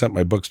of fact, I sent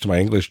my books to my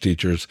English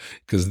teachers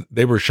because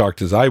they were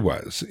shocked as I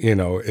was,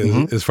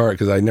 as far,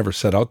 because I never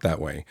set out that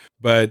way.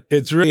 But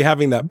it's really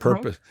having that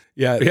purpose.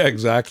 Yeah,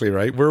 exactly.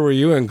 Right. Where were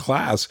you in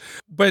class?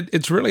 But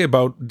it's really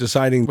about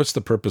deciding what's the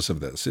purpose of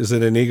this. Is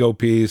it an ego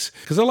piece?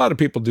 Because a lot of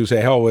people do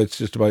say, oh, it's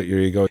just about your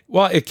ego.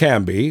 Well, it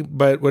can be,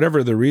 but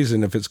whatever the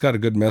reason, if it's got a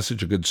good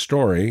message, a good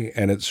story,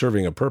 and it's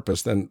serving a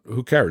purpose, then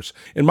who cares?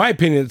 In my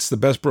opinion, it's the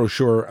best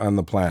brochure on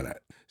the planet.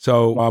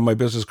 So on my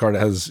business card, it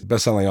has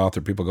best-selling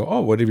author. People go,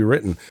 oh, what have you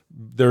written?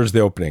 There's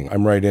the opening.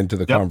 I'm right into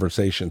the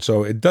conversation.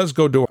 So it does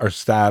go to our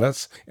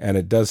status, and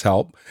it does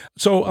help.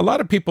 So a lot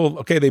of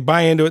people, they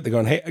buy into it. They're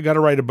going, hey, I got to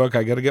write a book.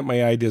 I got to get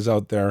my ideas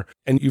out there.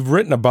 And you've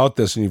written about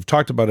this, and you've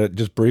talked about it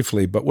just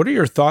briefly. But what are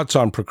your thoughts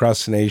on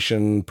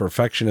procrastination,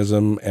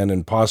 perfectionism, and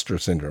imposter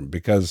syndrome?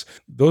 Because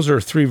those are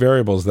 3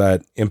 variables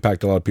that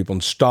impact a lot of people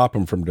and stop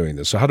them from doing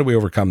this. So how do we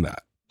overcome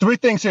that? 3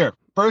 things here.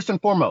 First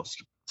and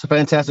foremost, it's a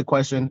fantastic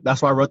question.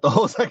 That's why I wrote the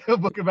whole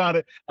second book about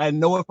it. I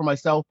know it for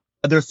myself.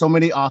 There's so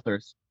many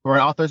authors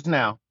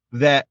now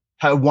that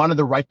have wanted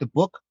to write the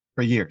book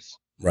for years.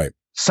 Right.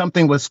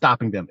 Something was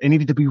stopping them. It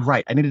needed to be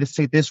right. I needed to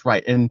say this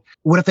right. And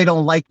what if they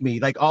don't like me?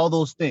 Like all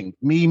those things.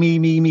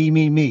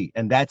 Me.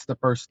 And that's the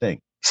first thing.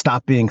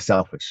 Stop being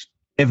selfish.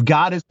 If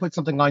God has put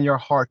something on your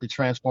heart to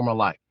transform a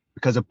life,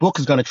 because a book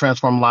is going to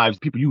transform lives,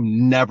 people you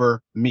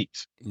never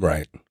meet.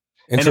 Right.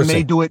 And it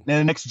may do it in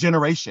the next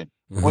generation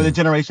or the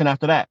generation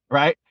after that,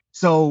 right?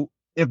 So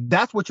if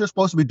that's what you're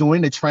supposed to be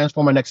doing to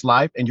transform a next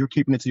life and you're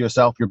keeping it to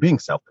yourself, you're being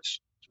selfish.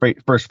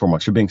 First and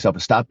foremost, you're being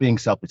selfish. Stop being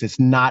selfish. It's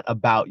not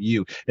about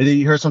you. And then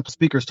you hear some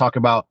speakers talk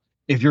about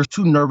if you're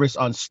too nervous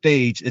on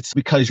stage, it's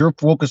because you're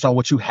focused on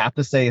what you have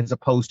to say as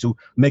opposed to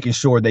making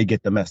sure they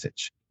get the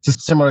message. It's a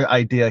similar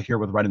idea here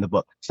with writing the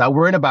book. Stop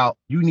worrying about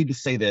you need to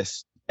say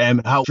this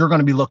and how you're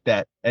going to be looked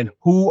at and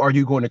who are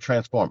you going to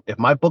transform. If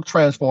my book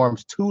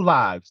transforms 2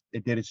 lives,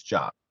 it did its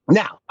job.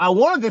 Now, I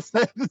wanted this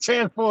to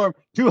transform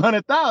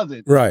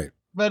 200,000. Right.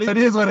 But it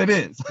is what it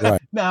is.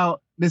 Right. Now,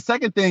 the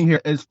second thing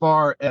here, as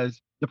far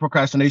as the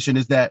procrastination,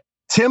 is that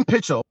Tim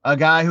Pitchell, a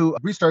guy who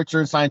researcher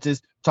and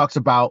scientist, talks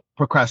about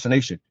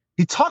procrastination.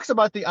 He talks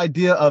about the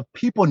idea of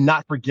people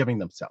not forgiving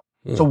themselves.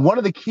 So one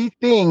of the key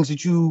things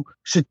that you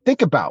should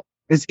think about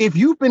is if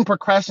you've been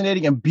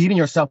procrastinating and beating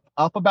yourself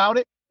up about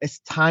it, it's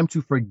time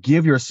to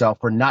forgive yourself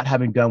for not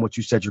having done what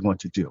you said you're going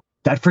to do.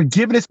 That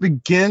forgiveness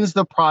begins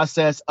the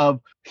process of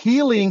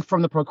healing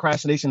from the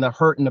procrastination, the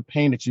hurt and the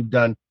pain that you've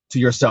done to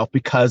yourself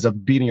because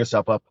of beating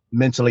yourself up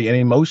mentally and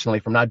emotionally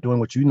from not doing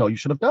what you know you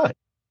should have done.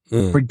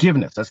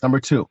 Forgiveness. That's number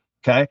 2.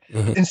 Okay.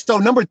 Mhm. And so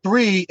number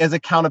 3 is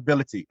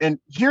accountability. And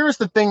here's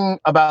the thing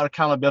about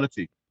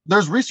accountability.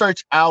 There's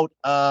research out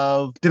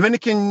of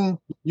Dominican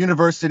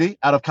University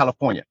out of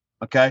California.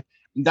 Okay.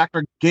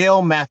 Dr.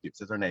 Gail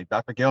Matthews is her name.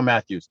 Dr. Gail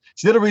Matthews.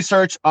 She did a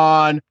research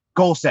on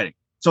goal setting.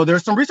 So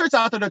there's some research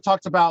out there that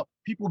talks about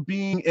people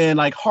being in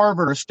like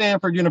Harvard or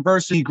Stanford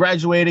University,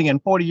 graduating,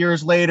 and 40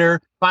 years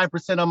later, 5%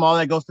 of them, all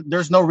that goes to,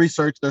 there's no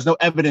research. There's no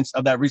evidence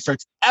of that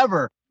research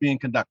ever being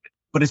conducted,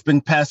 but it's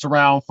been passed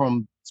around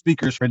from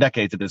speakers for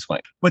decades at this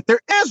point. But there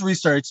is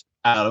research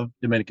out of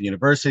Dominican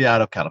University,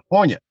 out of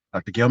California.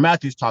 Dr. Gail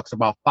Matthews talks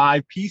about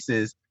 5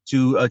 pieces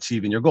to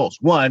achieving your goals.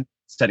 1,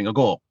 setting a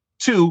goal.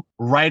 2,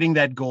 writing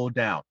that goal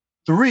down.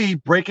 3,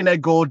 breaking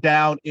that goal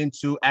down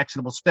into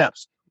actionable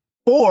steps.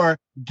 4,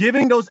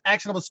 giving those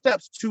actionable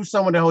steps to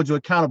someone to hold you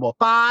accountable.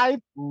 5,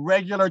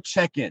 regular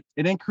check-ins.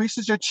 It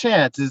increases your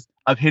chances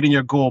of hitting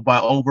your goal by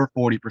over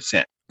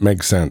 40%.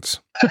 Makes sense.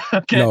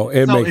 Okay. No,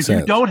 it so makes if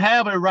sense. you don't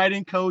have a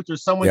writing coach or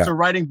someone Yeah. to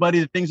writing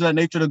buddy, things of that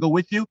nature to go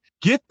with you,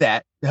 get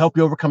that to help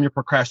you overcome your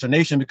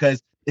procrastination,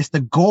 because it's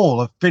the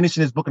goal of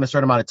finishing this book in a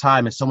certain amount of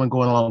time and someone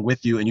going along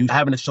with you and you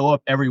having to show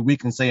up every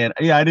week and saying,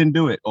 yeah, I didn't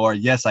do it, or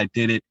yes, I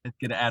did it. Let's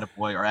get an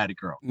attaboy or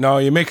attagirl. No,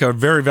 you make a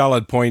very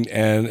valid point,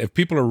 and if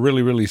people are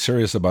really, really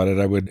serious about it,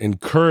 I would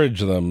encourage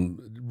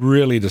them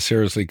really to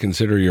seriously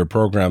consider your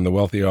program, the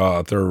Wealthy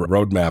Author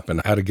Roadmap,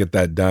 and how to get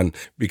that done.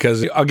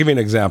 Because I'll give you an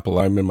example.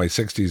 I'm in my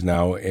 60s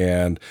now,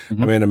 and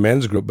I'm in a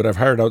men's group, but I've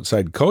hired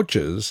outside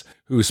coaches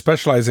who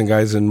specialize in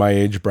guys in my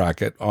age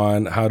bracket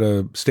on how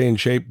to stay in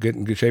shape, get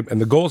in good shape,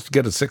 and the goal is to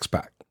get a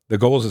six-pack. The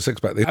goal is a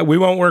six-pack. We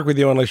won't work with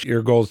you unless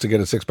your goal is to get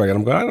a six-pack. And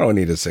I'm going, I don't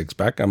need a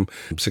six-pack. I'm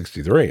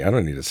 63. I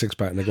don't need a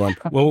six-pack. And they're going,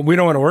 well, we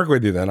don't want to work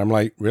with you then. I'm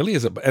like, really?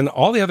 Is it? And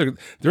all the other,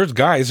 there's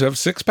guys who have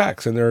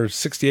six-packs and they're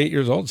 68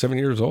 years old, 70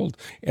 years old.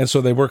 And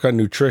so they work on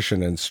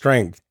nutrition and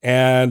strength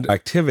and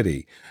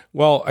activity.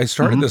 Well, I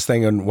started this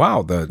thing and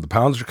wow, the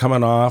pounds are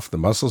coming off, the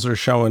muscles are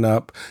showing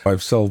up.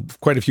 I've still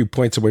quite a few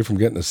points away from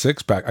getting a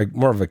six-pack. I'm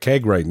more of a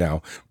keg right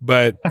now.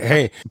 But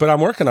hey, but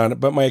I'm working on it.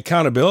 But my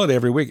accountability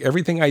every week,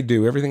 everything I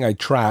do, everything I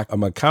track,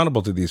 I'm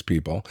accountable to these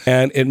people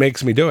and it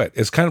makes me do it.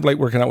 It's kind of like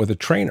working out with a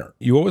trainer.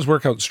 You always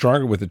work out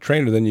stronger with a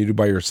trainer than you do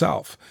by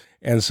yourself.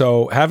 And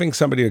so having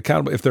somebody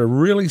accountable, if they're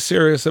really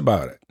serious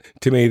about it,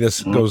 to me,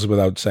 this goes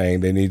without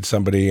saying. They need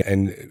somebody,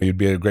 and you'd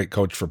be a great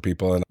coach for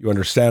people. And you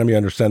understand them, you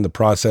understand the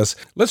process.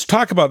 Let's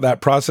talk about that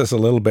process a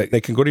little bit.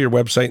 They can go to your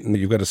website, and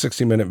you've got a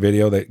 60-minute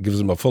video that gives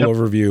them a full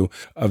overview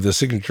of the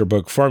signature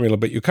book formula.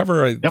 But you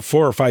cover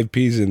 4 or 5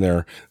 P's in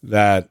there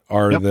that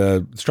are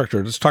the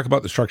structure. Let's talk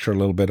about the structure a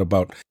little bit,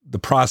 about the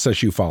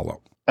process you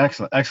follow.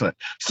 Excellent, excellent.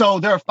 So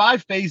there are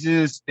 5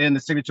 phases in the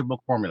signature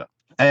book formula.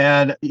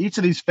 And each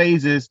of these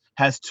phases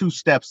has 2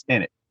 steps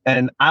in it.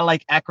 And I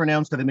like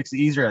acronyms because it makes it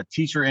easier, a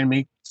teacher in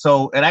me.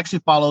 So it actually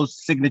follows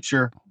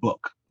signature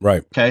book.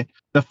 Right. Okay.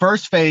 The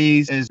first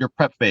phase is your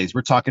prep phase.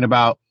 We're talking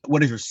about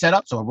what is your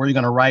setup. So where you're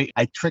going to write.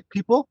 I trick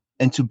people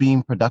into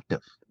being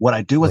productive. What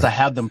I do is I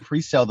have them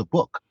pre-sell the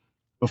book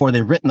before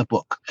they've written the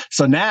book.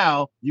 So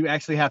now you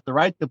actually have to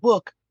write the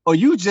book, or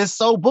you just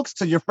sold books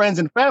to your friends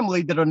and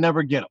family that'll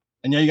never get them.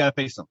 And now you got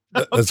to face them.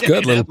 That's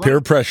good. Little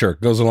peer pressure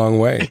goes a long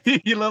way.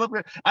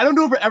 I don't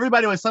do it for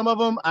everybody. With some of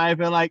them, I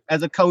feel like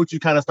as a coach, you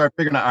kind of start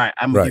figuring out, all right,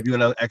 I'm going to give you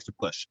another extra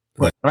push.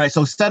 All right.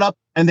 So set up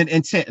and then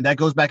intent. And that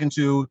goes back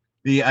into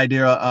the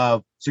idea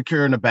of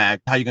securing the bag,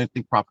 how you're going to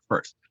think profit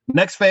first.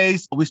 Next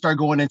phase, we start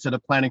going into the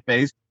planning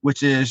phase,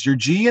 which is your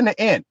G and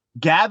the N,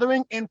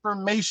 gathering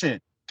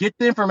information. Get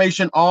the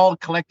information all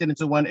collected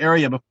into one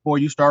area before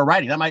you start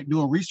writing. That might be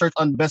doing research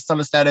on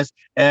bestseller status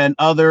and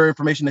other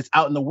information that's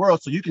out in the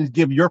world so you can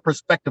give your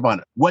perspective on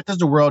it. What does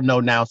the world know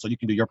now so you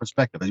can do your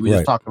perspective, as we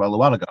just talked about a little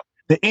while ago.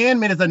 The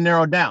end is a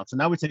narrow down. So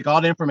now we take all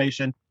the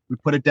information, we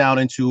put it down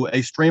into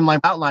a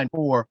streamlined outline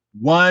for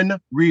one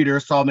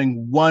reader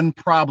solving one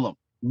problem.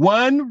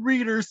 One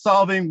reader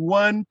solving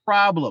one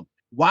problem.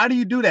 Why do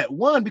you do that?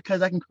 1,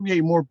 because I can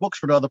create more books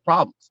for the other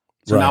problems.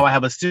 So now I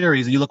have a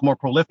series and you look more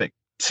prolific.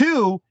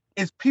 2,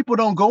 is people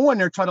don't go in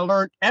there trying to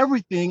learn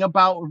everything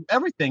about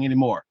everything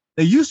anymore.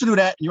 They used to do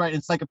that. You write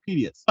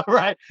encyclopedias. All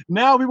right.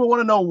 Now people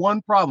want to know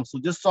one problem. So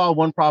just solve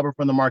one problem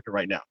from the market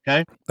right now.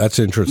 Okay. That's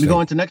interesting. We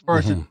go into next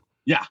person.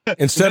 Yeah.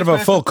 Instead of a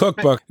full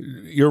cookbook,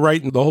 you're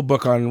writing the whole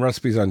book on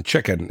recipes on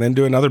chicken, then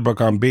do another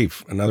book on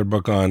beef, another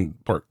book on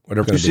pork,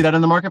 whatever. You see that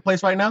in the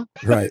marketplace right now?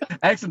 Right.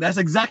 Excellent. That's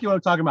exactly what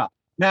I'm talking about.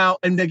 Now,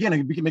 and again,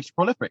 it makes you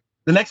prolific.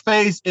 The next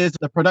phase is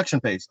the production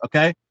phase.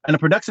 Okay. And the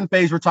production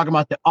phase, we're talking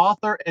about the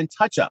author and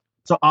touch up.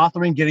 So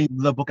authoring, getting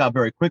the book out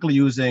very quickly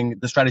using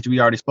the strategy we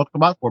already spoke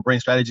about for brain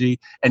strategy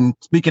and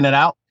speaking it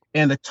out.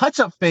 And the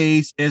touch-up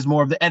phase is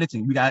more of the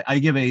editing. I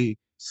give a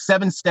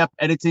 7-step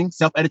editing,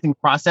 self-editing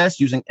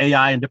process using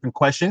AI and different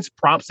questions,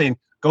 prompts saying,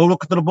 go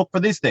look for the book for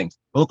these things.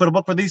 Go look for the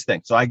book for these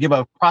things. So I give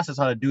a process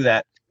how to do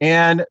that.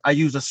 And I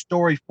use a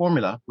story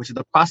formula, which is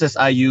the process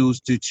I use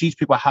to teach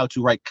people how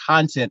to write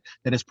content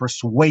that is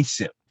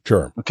persuasive.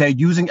 Sure. Okay.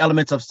 Using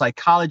elements of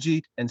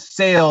psychology and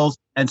sales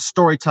and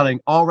storytelling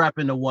all wrapped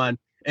into one.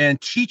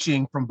 And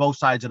teaching from both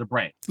sides of the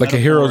brain. Like a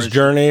hero's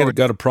journey,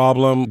 got a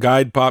problem,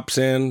 guide pops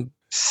in.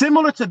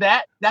 Similar to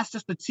that, that's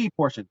just the T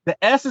portion. The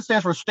S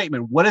stands for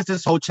statement. What is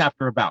this whole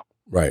chapter about?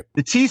 Right.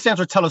 The T stands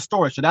for tell a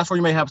story. So that's where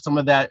you may have some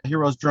of that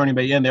hero's journey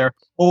may in there,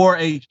 or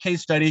a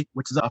case study,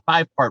 which is a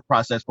 5-part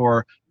process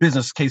for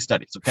business case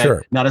studies. Okay.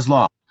 Sure. Not as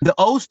long. The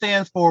O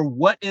stands for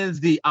what is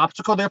the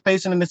obstacle they're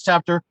facing in this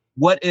chapter?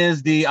 What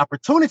is the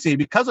opportunity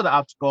because of the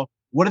obstacle?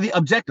 What are the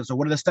objectives, or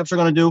what are the steps you're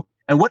going to do?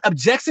 And what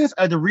objections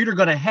are the reader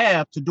going to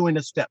have to doing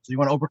this step? So you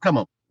want to overcome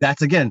them.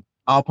 That's, again,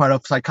 all part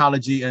of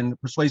psychology and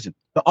persuasion.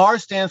 The R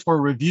stands for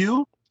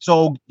review.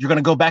 So you're going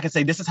to go back and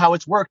say, this is how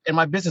it's worked in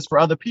my business for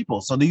other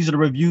people. So these are the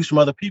reviews from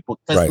other people,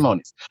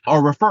 testimonies,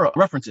 or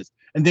references.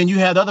 And then you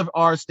have the other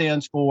R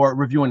stands for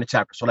reviewing the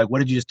chapter. So like, what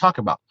did you just talk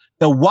about?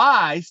 The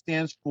Y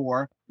stands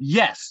for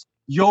yes,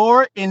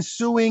 your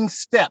ensuing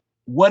step.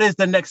 What is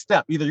the next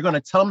step? Either you're going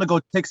to tell them to go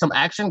take some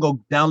action, go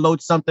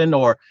download something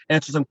or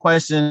answer some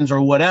questions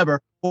or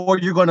whatever, or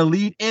you're going to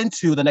lead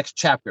into the next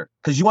chapter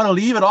because you want to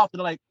leave it off. And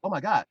they're like, oh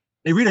my God,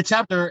 they read a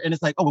chapter and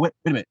it's like, oh, wait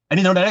a minute. I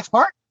need to know the next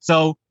part.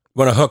 So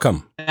want to hook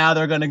them. Now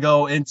they're going to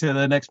go into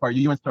the next part.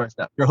 You start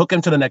step. You're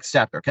hooking to the next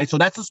chapter. Okay. So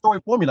that's the story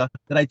formula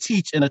that I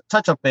teach in a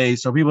touch-up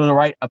phase for people to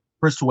write a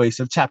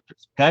persuasive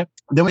chapters. Okay.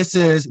 Then this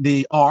is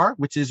the R,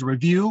 which is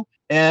review.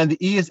 And the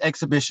E is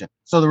exhibition.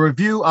 So the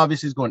review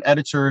obviously is going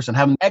editors and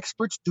having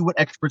experts do what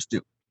experts do.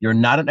 You're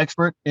not an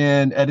expert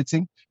in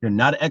editing. You're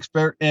not an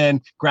expert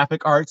in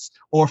graphic arts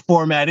or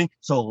formatting.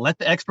 So let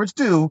the experts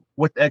do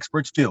what the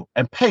experts do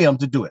and pay them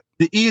to do it.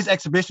 The E is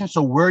exhibition.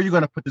 So where are you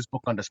going to put this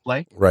book on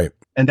display? Right.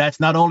 And that's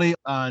not only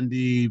on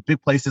the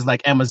big places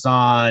like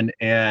Amazon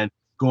and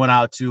going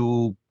out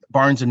to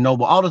Barnes and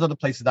Noble, all those other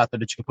places out there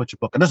that you can put your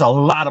book. And there's a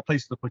lot of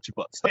places to put your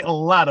books, a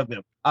lot of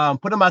them.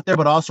 Put them out there,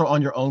 but also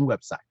on your own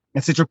website.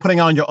 And since you're putting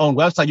on your own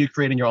website, you're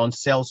creating your own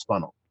sales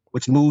funnel,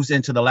 which moves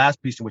into the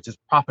last piece, which is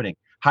profiting.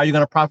 How are you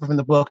going to profit from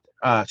the book?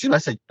 I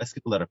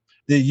skip a letter.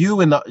 The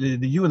U and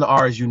the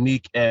R is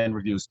unique and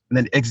reviews, and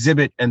then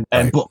exhibit and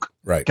book.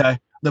 Right. Okay.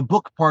 The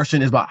book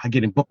portion is about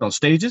getting booked on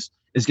stages.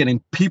 It's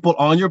getting people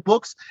on your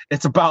books.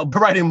 It's about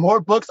writing more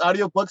books,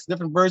 audio books,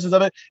 different versions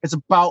of it. It's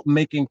about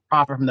making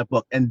profit from the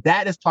book. And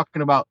that is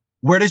talking about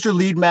where does your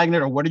lead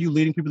magnet or what are you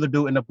leading people to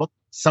do in the book?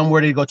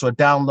 Somewhere they go to a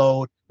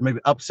download, maybe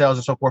upsells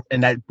and so forth,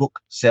 in that book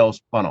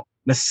sales funnel.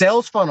 The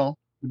sales funnel,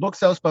 the book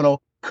sales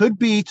funnel could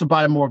be to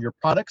buy more of your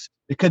products.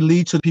 It could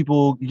lead to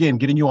people, again,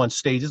 getting you on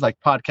stages like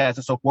podcasts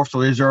and so forth.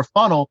 So is there a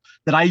funnel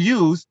that I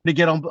use to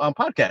get on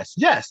podcasts?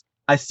 Yes.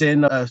 I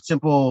send a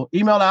simple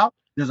email out.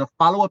 There's a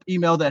follow-up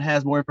email that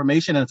has more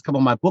information and it's a couple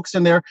of my books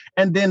in there.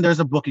 And then there's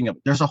a booking of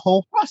it. There's a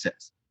whole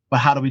process. But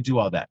how do we do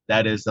all that?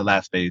 That is the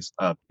last phase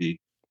of the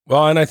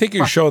Well, and I think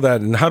you show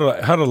that and how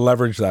to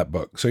leverage that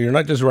book. So you're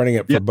not just writing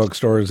it for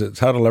bookstores. It's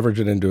how to leverage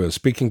it into a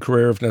speaking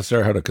career, if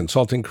necessary, how to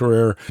consulting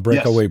career,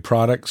 breakaway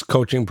products,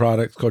 coaching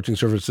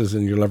services,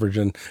 and you're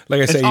leveraging.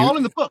 Like I say, all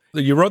in the book.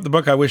 You wrote the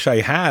book I wish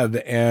I had,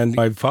 and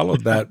I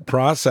followed that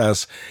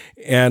process.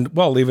 And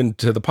well, even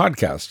to the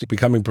podcast,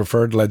 becoming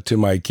preferred led to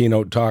my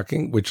keynote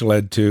talking, which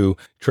led to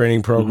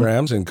training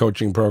programs and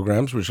coaching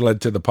programs, which led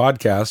to the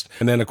podcast.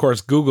 And then, of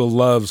course, Google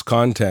loves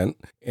content.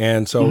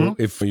 And so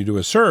if you do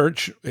a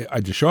search,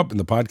 I just show up and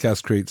the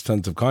podcast creates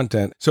tons of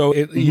content. So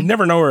you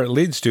never know where it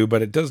leads to,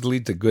 but it does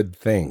lead to good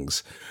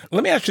things.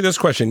 Let me ask you this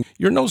question.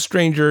 You're no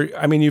stranger.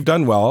 I mean, you've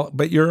done well,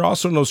 but you're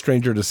also no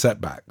stranger to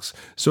setbacks.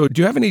 So do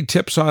you have any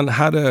tips on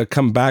how to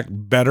come back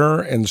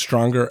better and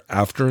stronger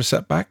after a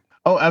setback?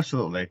 Oh,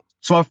 absolutely.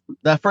 So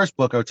that first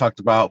book I talked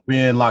about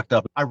being locked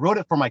up, I wrote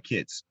it for my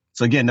kids.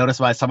 So again, notice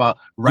why I talk about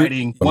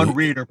writing one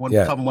reader,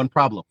 one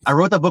problem. I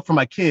wrote that book for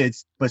my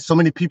kids, but so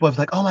many people have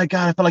like, oh my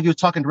God, I felt like you were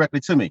talking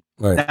directly to me.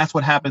 Right. That's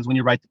what happens when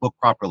you write the book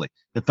properly.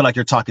 They feel like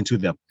you're talking to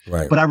them.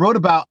 Right. But I wrote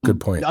about Good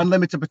point. The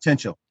unlimited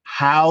potential,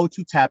 how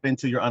to tap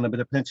into your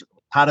unlimited potential,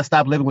 how to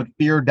stop living with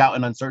fear, doubt,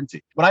 and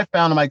uncertainty. What I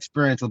found in my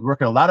experience with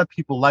working with a lot of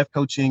people, life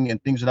coaching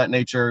and things of that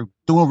nature,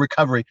 doing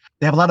recovery,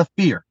 they have a lot of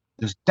fear.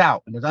 There's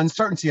doubt and there's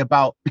uncertainty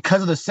about,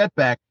 because of the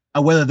setback,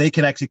 whether they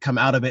can actually come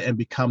out of it and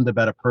become the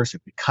better person,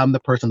 become the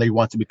person they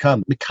want to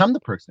become the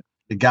person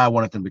the guy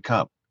wanted them to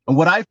become. And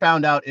what I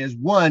found out is,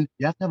 one,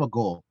 you have to have a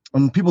goal.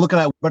 When people look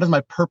at what is my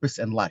purpose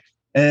in life?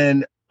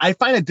 And I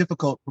find it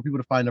difficult for people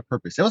to find a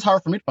purpose. It was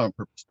hard for me to find a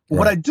purpose. But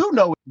what I do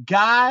know is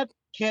God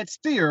can't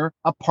steer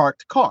a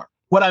parked car.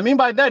 What I mean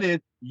by that is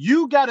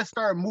you got to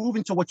start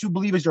moving to what you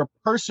believe is your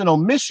personal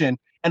mission.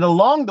 And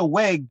along the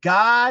way,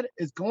 God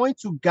is going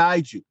to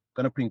guide you,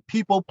 going to bring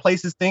people,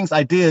 places, things,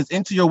 ideas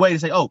into your way to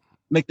say, oh,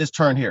 make this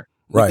turn here,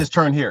 make this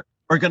turn here.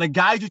 Or going to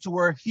guide you to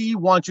where he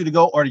wants you to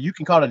go, or you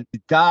can call it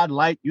God,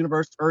 light,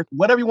 universe, earth,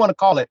 whatever you want to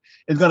call it,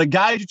 is going to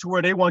guide you to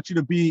where they want you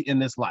to be in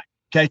this life,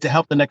 okay, to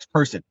help the next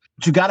person.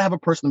 But you got to have a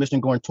personal mission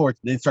going towards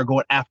it, then start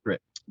going after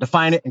it,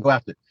 define it and go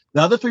after it.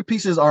 The other three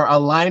pieces are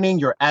aligning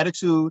your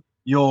attitude,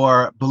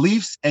 your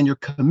beliefs, and your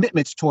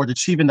commitments towards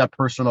achieving that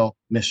personal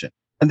mission.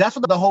 And that's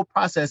what the whole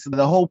process,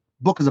 the whole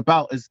book is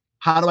about, is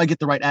how do I get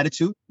the right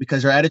attitude?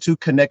 Because your attitude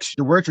connects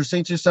the words you're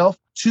saying to yourself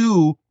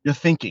to your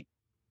thinking.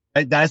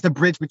 Right? That's the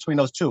bridge between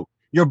those two.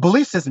 Your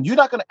belief system, you're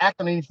not going to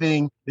act on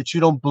anything that you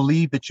don't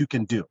believe that you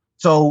can do.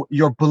 So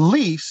your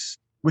beliefs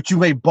which you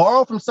may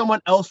borrow from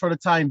someone else for the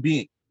time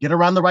being. Get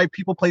around the right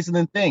people, places,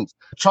 and things.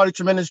 Charlie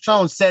Tremendous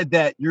Jones said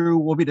that you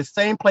will be the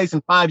same place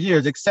in 5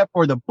 years, except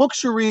for the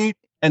books you read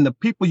and the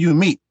people you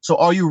meet. So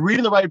are you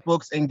reading the right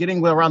books and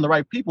getting around the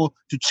right people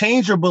to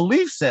change your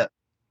belief set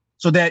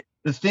so that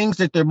the things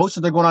that they're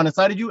going on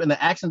inside of you and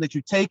the actions that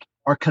you take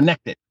are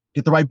connected?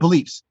 Get the right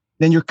beliefs.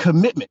 Then your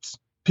commitments.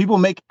 People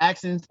make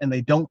actions and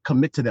they don't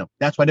commit to them.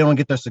 That's why they don't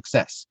get their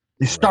success.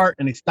 They start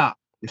and they stop.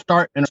 They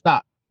start and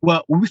stop.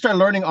 Well, when we start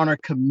learning on our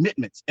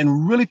commitments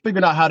and really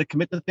figuring out how to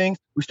commit to things,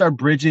 we start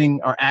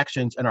bridging our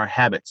actions and our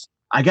habits.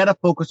 I got to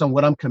focus on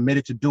what I'm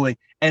committed to doing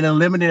and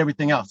eliminate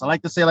everything else. I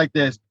like to say it like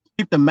this: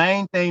 keep the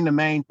main thing the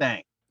main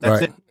thing.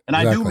 That's it. And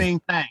exactly. I do mean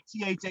thing.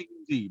 THANG.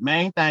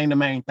 Main thing, the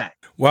main thing.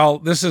 Well,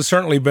 this has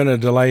certainly been a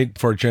delight,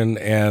 Fortune,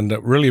 and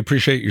really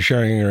appreciate you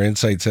sharing your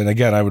insights. And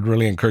again, I would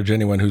really encourage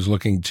anyone who's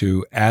looking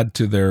to add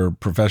to their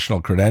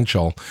professional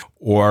credential,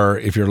 or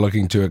if you're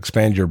looking to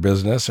expand your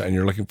business and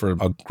you're looking for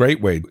a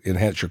great way to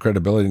enhance your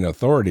credibility and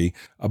authority,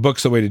 a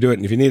book's the way to do it.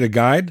 And if you need a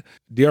guide,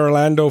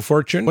 Arlando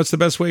Fortune, what's the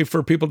best way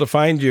for people to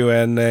find you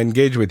and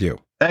engage with you?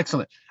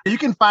 Excellent. You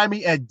can find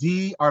me at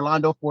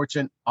Arlando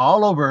Fortune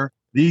all over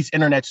these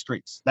internet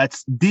streets.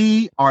 That's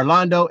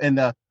Arlando, and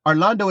the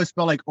Arlando is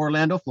spelled like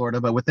Orlando, Florida,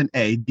 but with an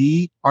A.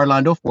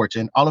 Arlando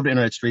Fortune, all over the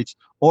internet streets.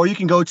 Or you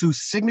can go to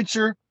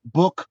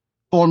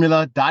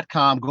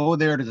signaturebbookformula.com. Go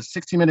there. There's a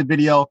 16-minute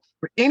video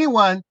for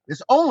anyone.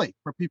 It's only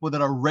for people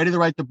that are ready to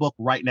write the book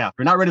right now. If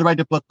you're not ready to write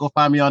the book, go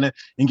find me on it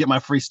and get my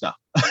free stuff.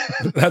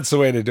 That's the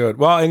way to do it.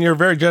 Well, and you're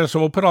very generous,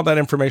 and we'll put all that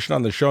information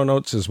on the show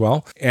notes as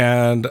well.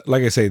 And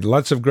like I say,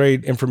 lots of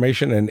great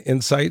information and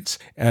insights,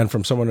 and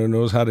from someone who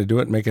knows how to do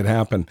it and make it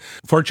happen.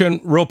 Fortune,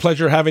 real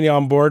pleasure having you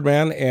on board,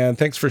 man, and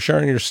thanks for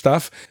sharing your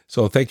stuff.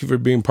 So thank you for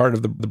being part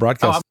of the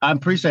broadcast. I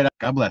appreciate it.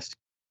 God bless.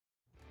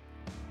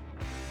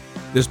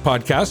 This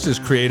podcast is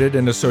created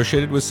and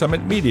associated with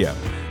Summit Media.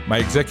 My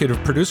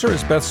executive producer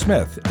is Beth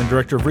Smith, and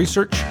director of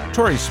research,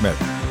 Tori Smith.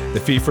 The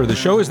fee for the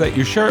show is that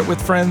you share it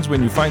with friends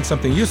when you find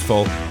something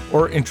useful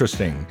or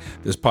interesting.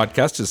 This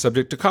podcast is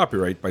subject to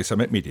copyright by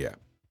Summit Media.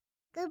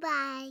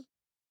 Goodbye.